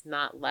that it's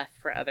not left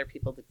for other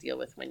people to deal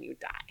with when you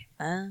die.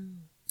 Oh.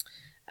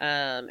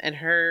 And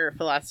her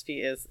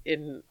philosophy is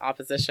in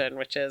opposition,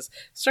 which is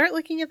start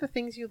looking at the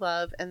things you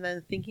love and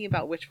then thinking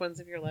about which ones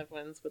of your loved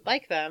ones would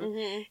like them,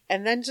 Mhm.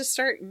 and then just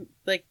start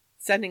like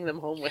sending them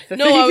home with the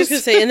No, things. I was going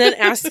to say, and then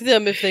ask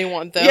them if they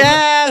want them.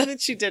 Yeah,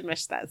 but she did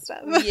miss that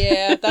stuff.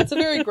 Yeah, that's a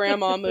very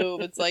grandma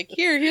move. It's like,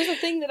 here's a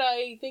thing that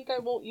I think I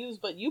won't use,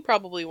 but you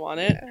probably want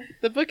it.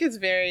 The book is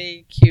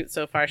very cute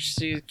so far.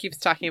 She keeps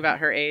talking about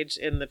her age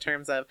in the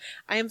terms of,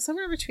 I am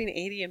somewhere between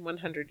 80 and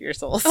 100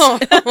 years old. Oh.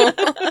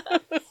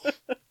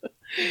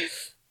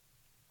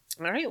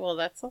 All right. Well,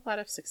 that's a lot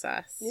of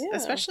success, Yeah.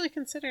 especially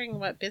considering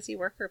what busy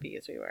worker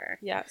bees we were.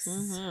 Yes.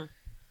 Mhm.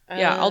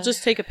 Yeah, I'll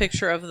just take a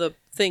picture of the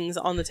things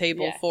on the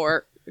table Yeah.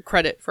 for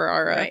credit for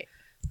our right.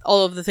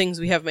 all of the things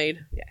we have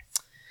made.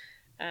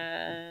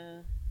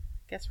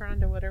 Guess we're on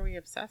to what are we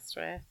obsessed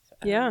with?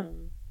 Yeah.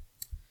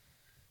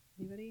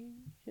 Anybody?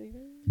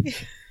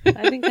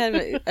 I've been kind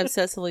of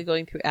obsessively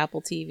going through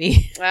Apple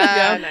TV.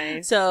 Ah, Yeah.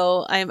 nice.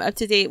 So I'm up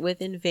to date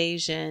with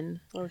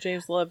Invasion. Oh,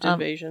 James loved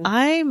Invasion.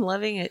 I'm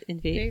loving it.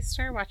 Invasion. They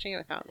started watching it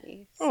without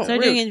me. Oh, Started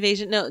rude. doing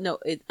Invasion. No,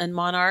 and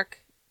Monarch.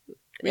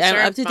 We I'm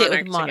started up to date with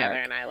together, Monarch.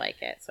 and I like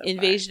it. So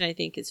Invasion, I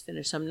think, is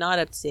finished. So I'm not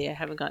up to date. I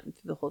haven't gotten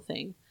through the whole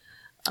thing.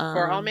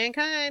 For all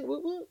mankind. Woo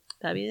woo.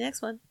 That'll be the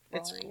next one.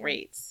 It's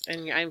great,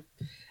 and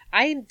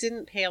I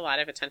didn't pay a lot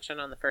of attention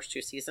on the first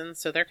 2 seasons,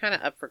 so they're kind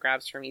of up for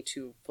grabs for me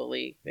to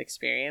fully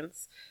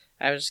experience.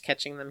 I was just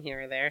catching them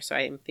here or there, so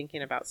I am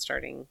thinking about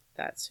starting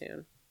that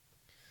soon.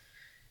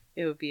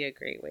 It would be a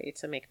great way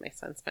to make my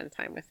son spend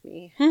time with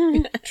me,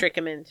 trick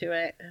him into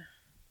it.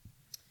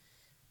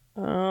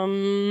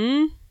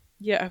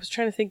 Yeah, I was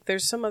trying to think.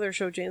 There's some other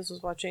show James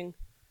was watching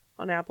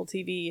on Apple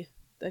TV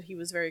that he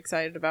was very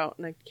excited about,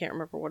 and I can't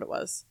remember what it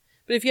was.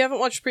 But if you haven't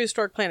watched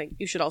Prehistoric Planet,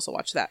 you should also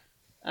watch that.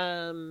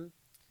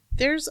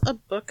 There's a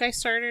book I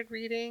started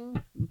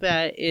reading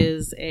that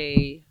is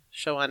a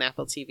show on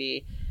Apple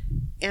TV,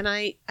 and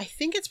I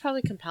think it's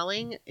probably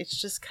compelling. It's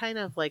just kind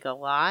of like a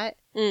lot.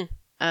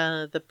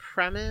 The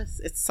premise,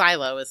 it's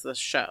Silo is the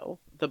show.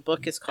 The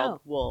book is called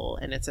Wool,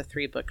 and it's a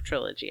 3-book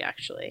trilogy,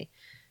 actually.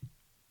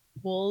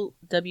 Wool,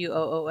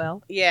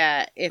 WOOL.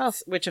 Yeah,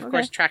 it's which of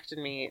course attracted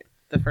me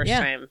the first Yeah,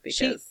 time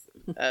because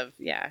of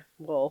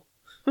wool.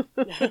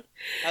 I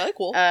like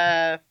Wool.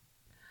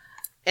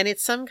 And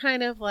it's some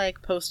kind of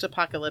like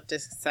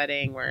post-apocalyptic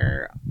setting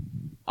where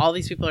all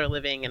these people are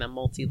living in a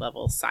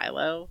multi-level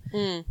silo,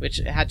 which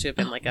had to have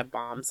been like a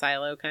bomb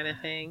silo kind of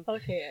thing.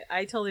 Okay,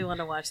 I totally want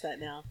to watch that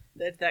now.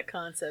 That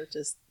concept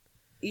just...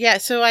 Yeah,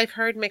 so I've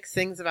heard mixed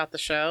things about the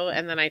show,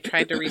 and then I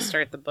tried to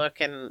restart the book,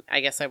 and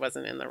I guess I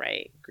wasn't in the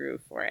right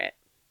groove for it.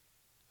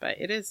 But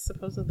it is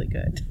supposedly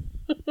good.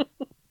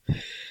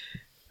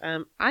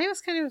 I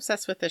was kind of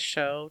obsessed with this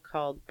show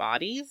called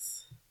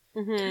Bodies.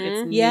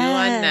 It's new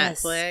on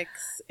Netflix.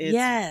 It's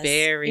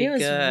very good. It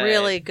was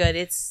really good.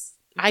 It's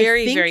I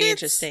very, think very it's-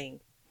 interesting.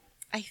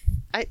 I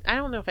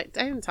don't know if I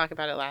didn't talk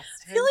about it last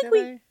time. I feel like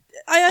did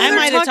I I either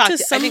might have talked to I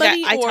think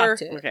somebody I or talked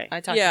to it. Okay. I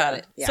talked yeah, about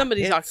it. Yeah.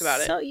 somebody It's- talked about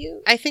it. So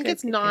you... I think Good,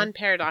 it's good, good.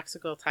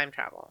 non-paradoxical time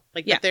travel.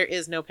 Like, Yeah. but there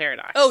is no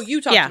paradox. Oh,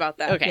 you talked Yeah. about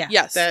that. Okay. Yeah.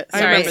 Yes, I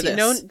Sorry, remember this.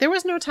 No, there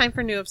was no time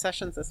for new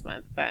obsessions this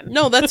month. Then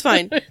No, that's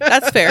fine.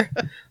 That's fair.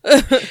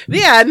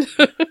 the end.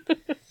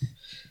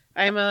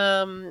 I'm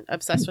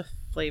obsessed with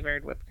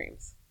flavored whipped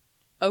creams.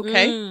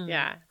 Okay, Mm.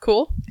 Yeah,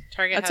 cool.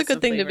 Target. That's has a good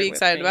some thing to flavored be whipped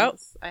excited about.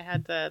 creams. I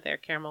had their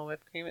caramel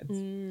whipped cream. It's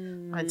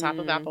on top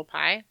of apple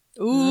pie.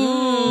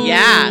 Ooh,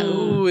 Yeah,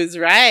 ooh is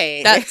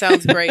right. that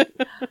sounds great.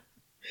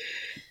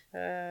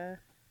 yeah.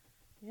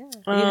 You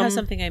have Um,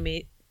 something I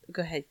made.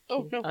 Go ahead.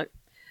 Oh, Katie. no.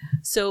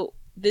 So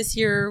this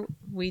year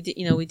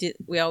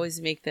I always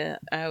make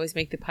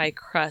the pie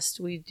crust.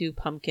 We do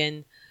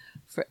pumpkin.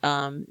 For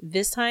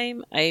this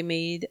time I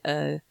made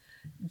a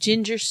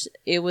ginger.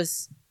 It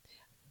was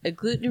a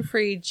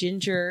gluten-free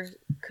ginger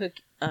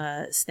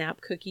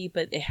snap cookie,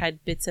 but it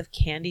had bits of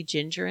candy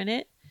ginger in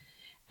it,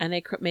 and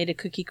I made a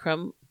cookie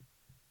crumb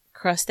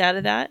crust out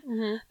of that.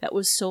 That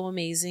was so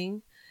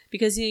amazing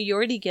because you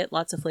already get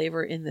lots of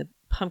flavor in the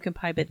pumpkin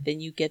pie, but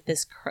then you get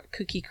this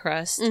cookie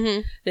crust.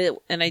 And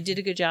I did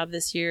a good job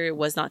this year. It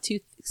was not too.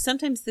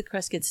 Sometimes the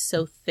crust gets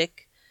so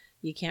thick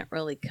you can't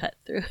really cut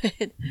through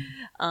it,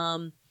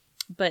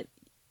 but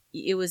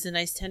it was a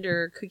nice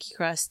tender cookie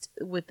crust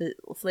with the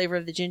flavor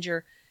of the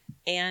ginger,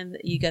 and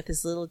you got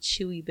this little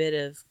chewy bit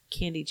of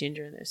candy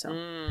ginger in there. So,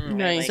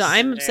 Nice. so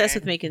I'm obsessed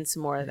with making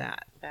some more of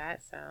that.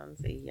 That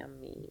sounds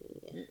yummy.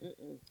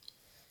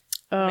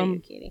 How about you,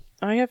 Katie?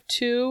 I have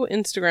 2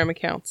 Instagram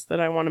accounts that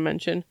I want to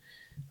mention.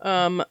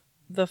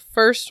 The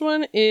first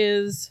one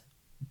is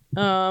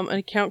an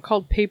account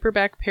called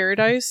Paperback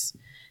Paradise,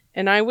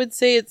 and I would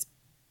say it's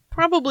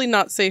probably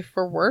not safe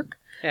for work,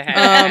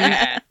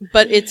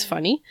 but it's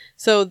funny.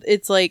 So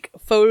it's like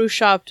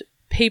photoshopped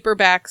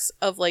paperbacks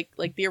of like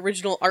the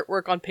original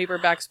artwork on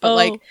paperbacks, but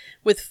like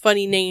with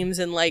funny names,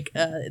 and like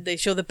they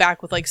show the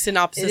back with like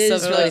synopsis It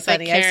is of really the,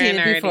 funny. I've seen it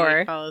already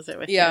before. follows it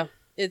with yeah. you.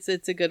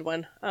 It's a good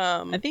one.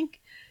 I think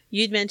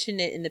you'd mentioned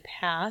it in the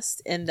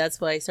past, and that's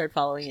why I started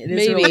following it.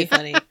 It's Maybe. really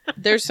funny.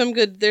 There's some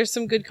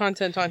good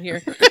content on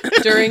here.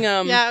 During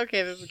Yeah,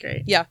 okay, this is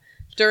great.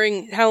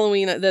 during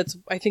Halloween, that's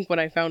I think when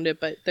I found it,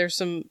 but there's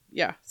some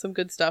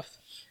good stuff.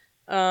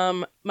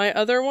 My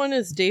other one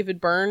is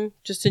David Byrne,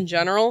 just in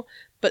general,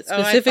 but Oh, I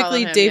follow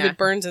specifically him, David yeah.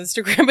 Byrne's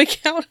Instagram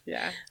account.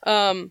 Yeah.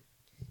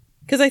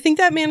 Because I think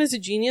that man is a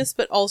genius,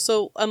 but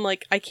also I'm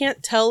like, I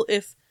can't tell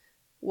if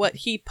what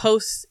he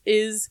posts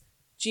is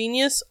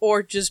genius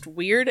or just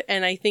weird,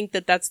 and I think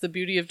that that's the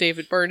beauty of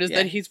David Byrne is Yeah.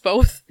 that he's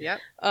both. Yep.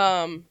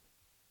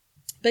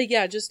 But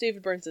yeah, just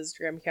David Byrne's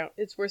Instagram account.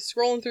 It's worth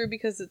scrolling through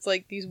because it's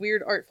like these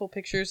weird artful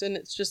pictures, and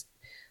it's just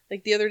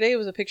Like the other day, it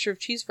was a picture of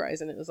cheese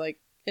fries, and it was like,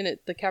 in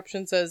it, the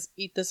caption says,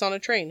 "Eat this on a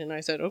train," and I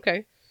said,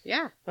 okay.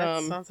 Yeah,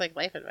 that sounds like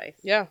life advice.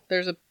 Yeah,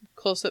 there's a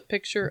close-up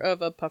picture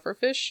of a puffer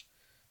fish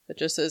that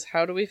just says,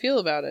 "How do we feel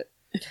about it?"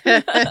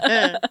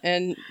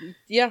 And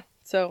yeah,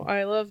 so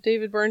I love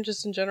David Byrne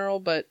just in general,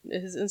 but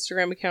his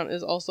Instagram account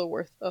is also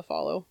worth a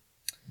follow.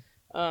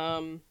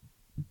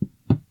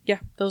 Yeah,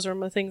 those are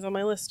my things on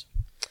my list.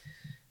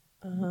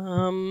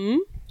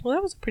 Well,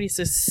 that was a pretty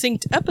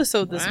succinct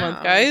episode this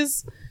month,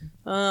 guys.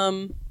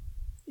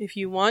 If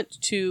you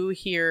want to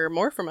hear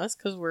more from us,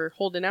 because we're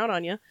holding out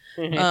on you,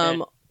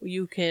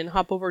 you can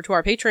hop over to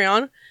our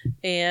Patreon,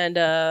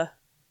 and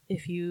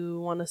if you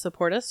want to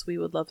support us, we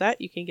would love that.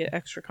 You can get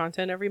extra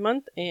content every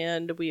month,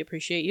 and we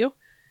appreciate you.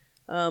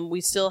 We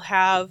still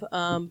have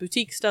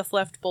boutique stuff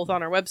left both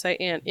on our website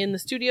and in the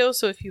studio,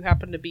 so if you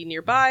happen to be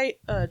nearby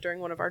during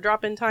one of our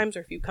drop-in times,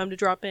 or if you come to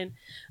drop in,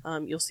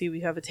 you'll see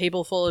we have a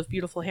table full of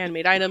beautiful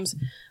handmade items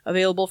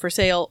available for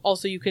sale.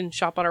 Also, you can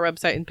shop on our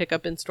website and pick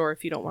up in store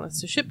if you don't want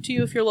us to ship to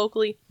you if you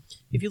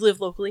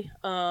live locally.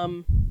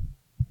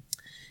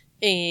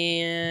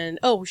 And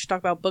we should talk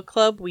about book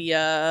club. We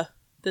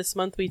this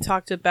month we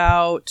talked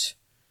about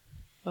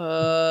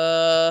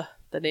the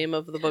name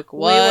of the book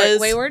was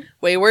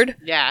Wayward.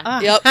 Yeah.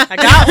 Yep. I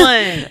got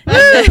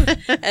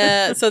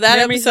one. So that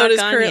Memory's episode not is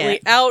gone currently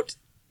yet. out.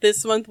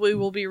 This month we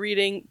will be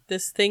reading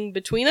This Thing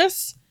Between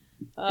Us.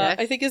 Yes.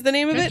 I think is the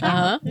name of it.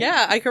 Uh-huh.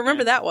 Yeah, I can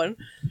remember that one.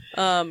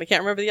 I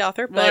can't remember the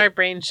author, Well, our but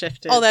brain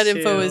shifted. all that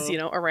info to- is,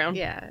 around.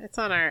 Yeah, it's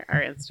on our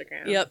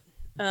Instagram. Yep.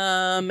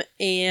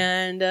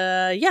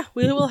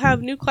 We will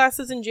have new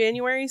classes in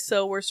January,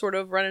 so we're sort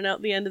of running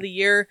out the end of the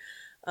year.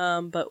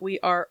 But we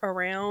are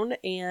around,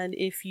 and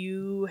if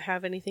you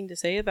have anything to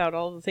say about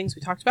all the things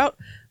we talked about,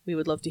 we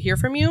would love to hear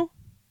from you.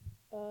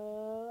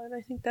 And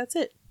I think that's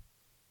it.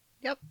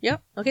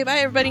 Yep. Okay, bye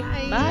everybody.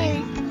 Bye.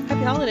 Bye.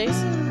 Happy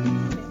holidays.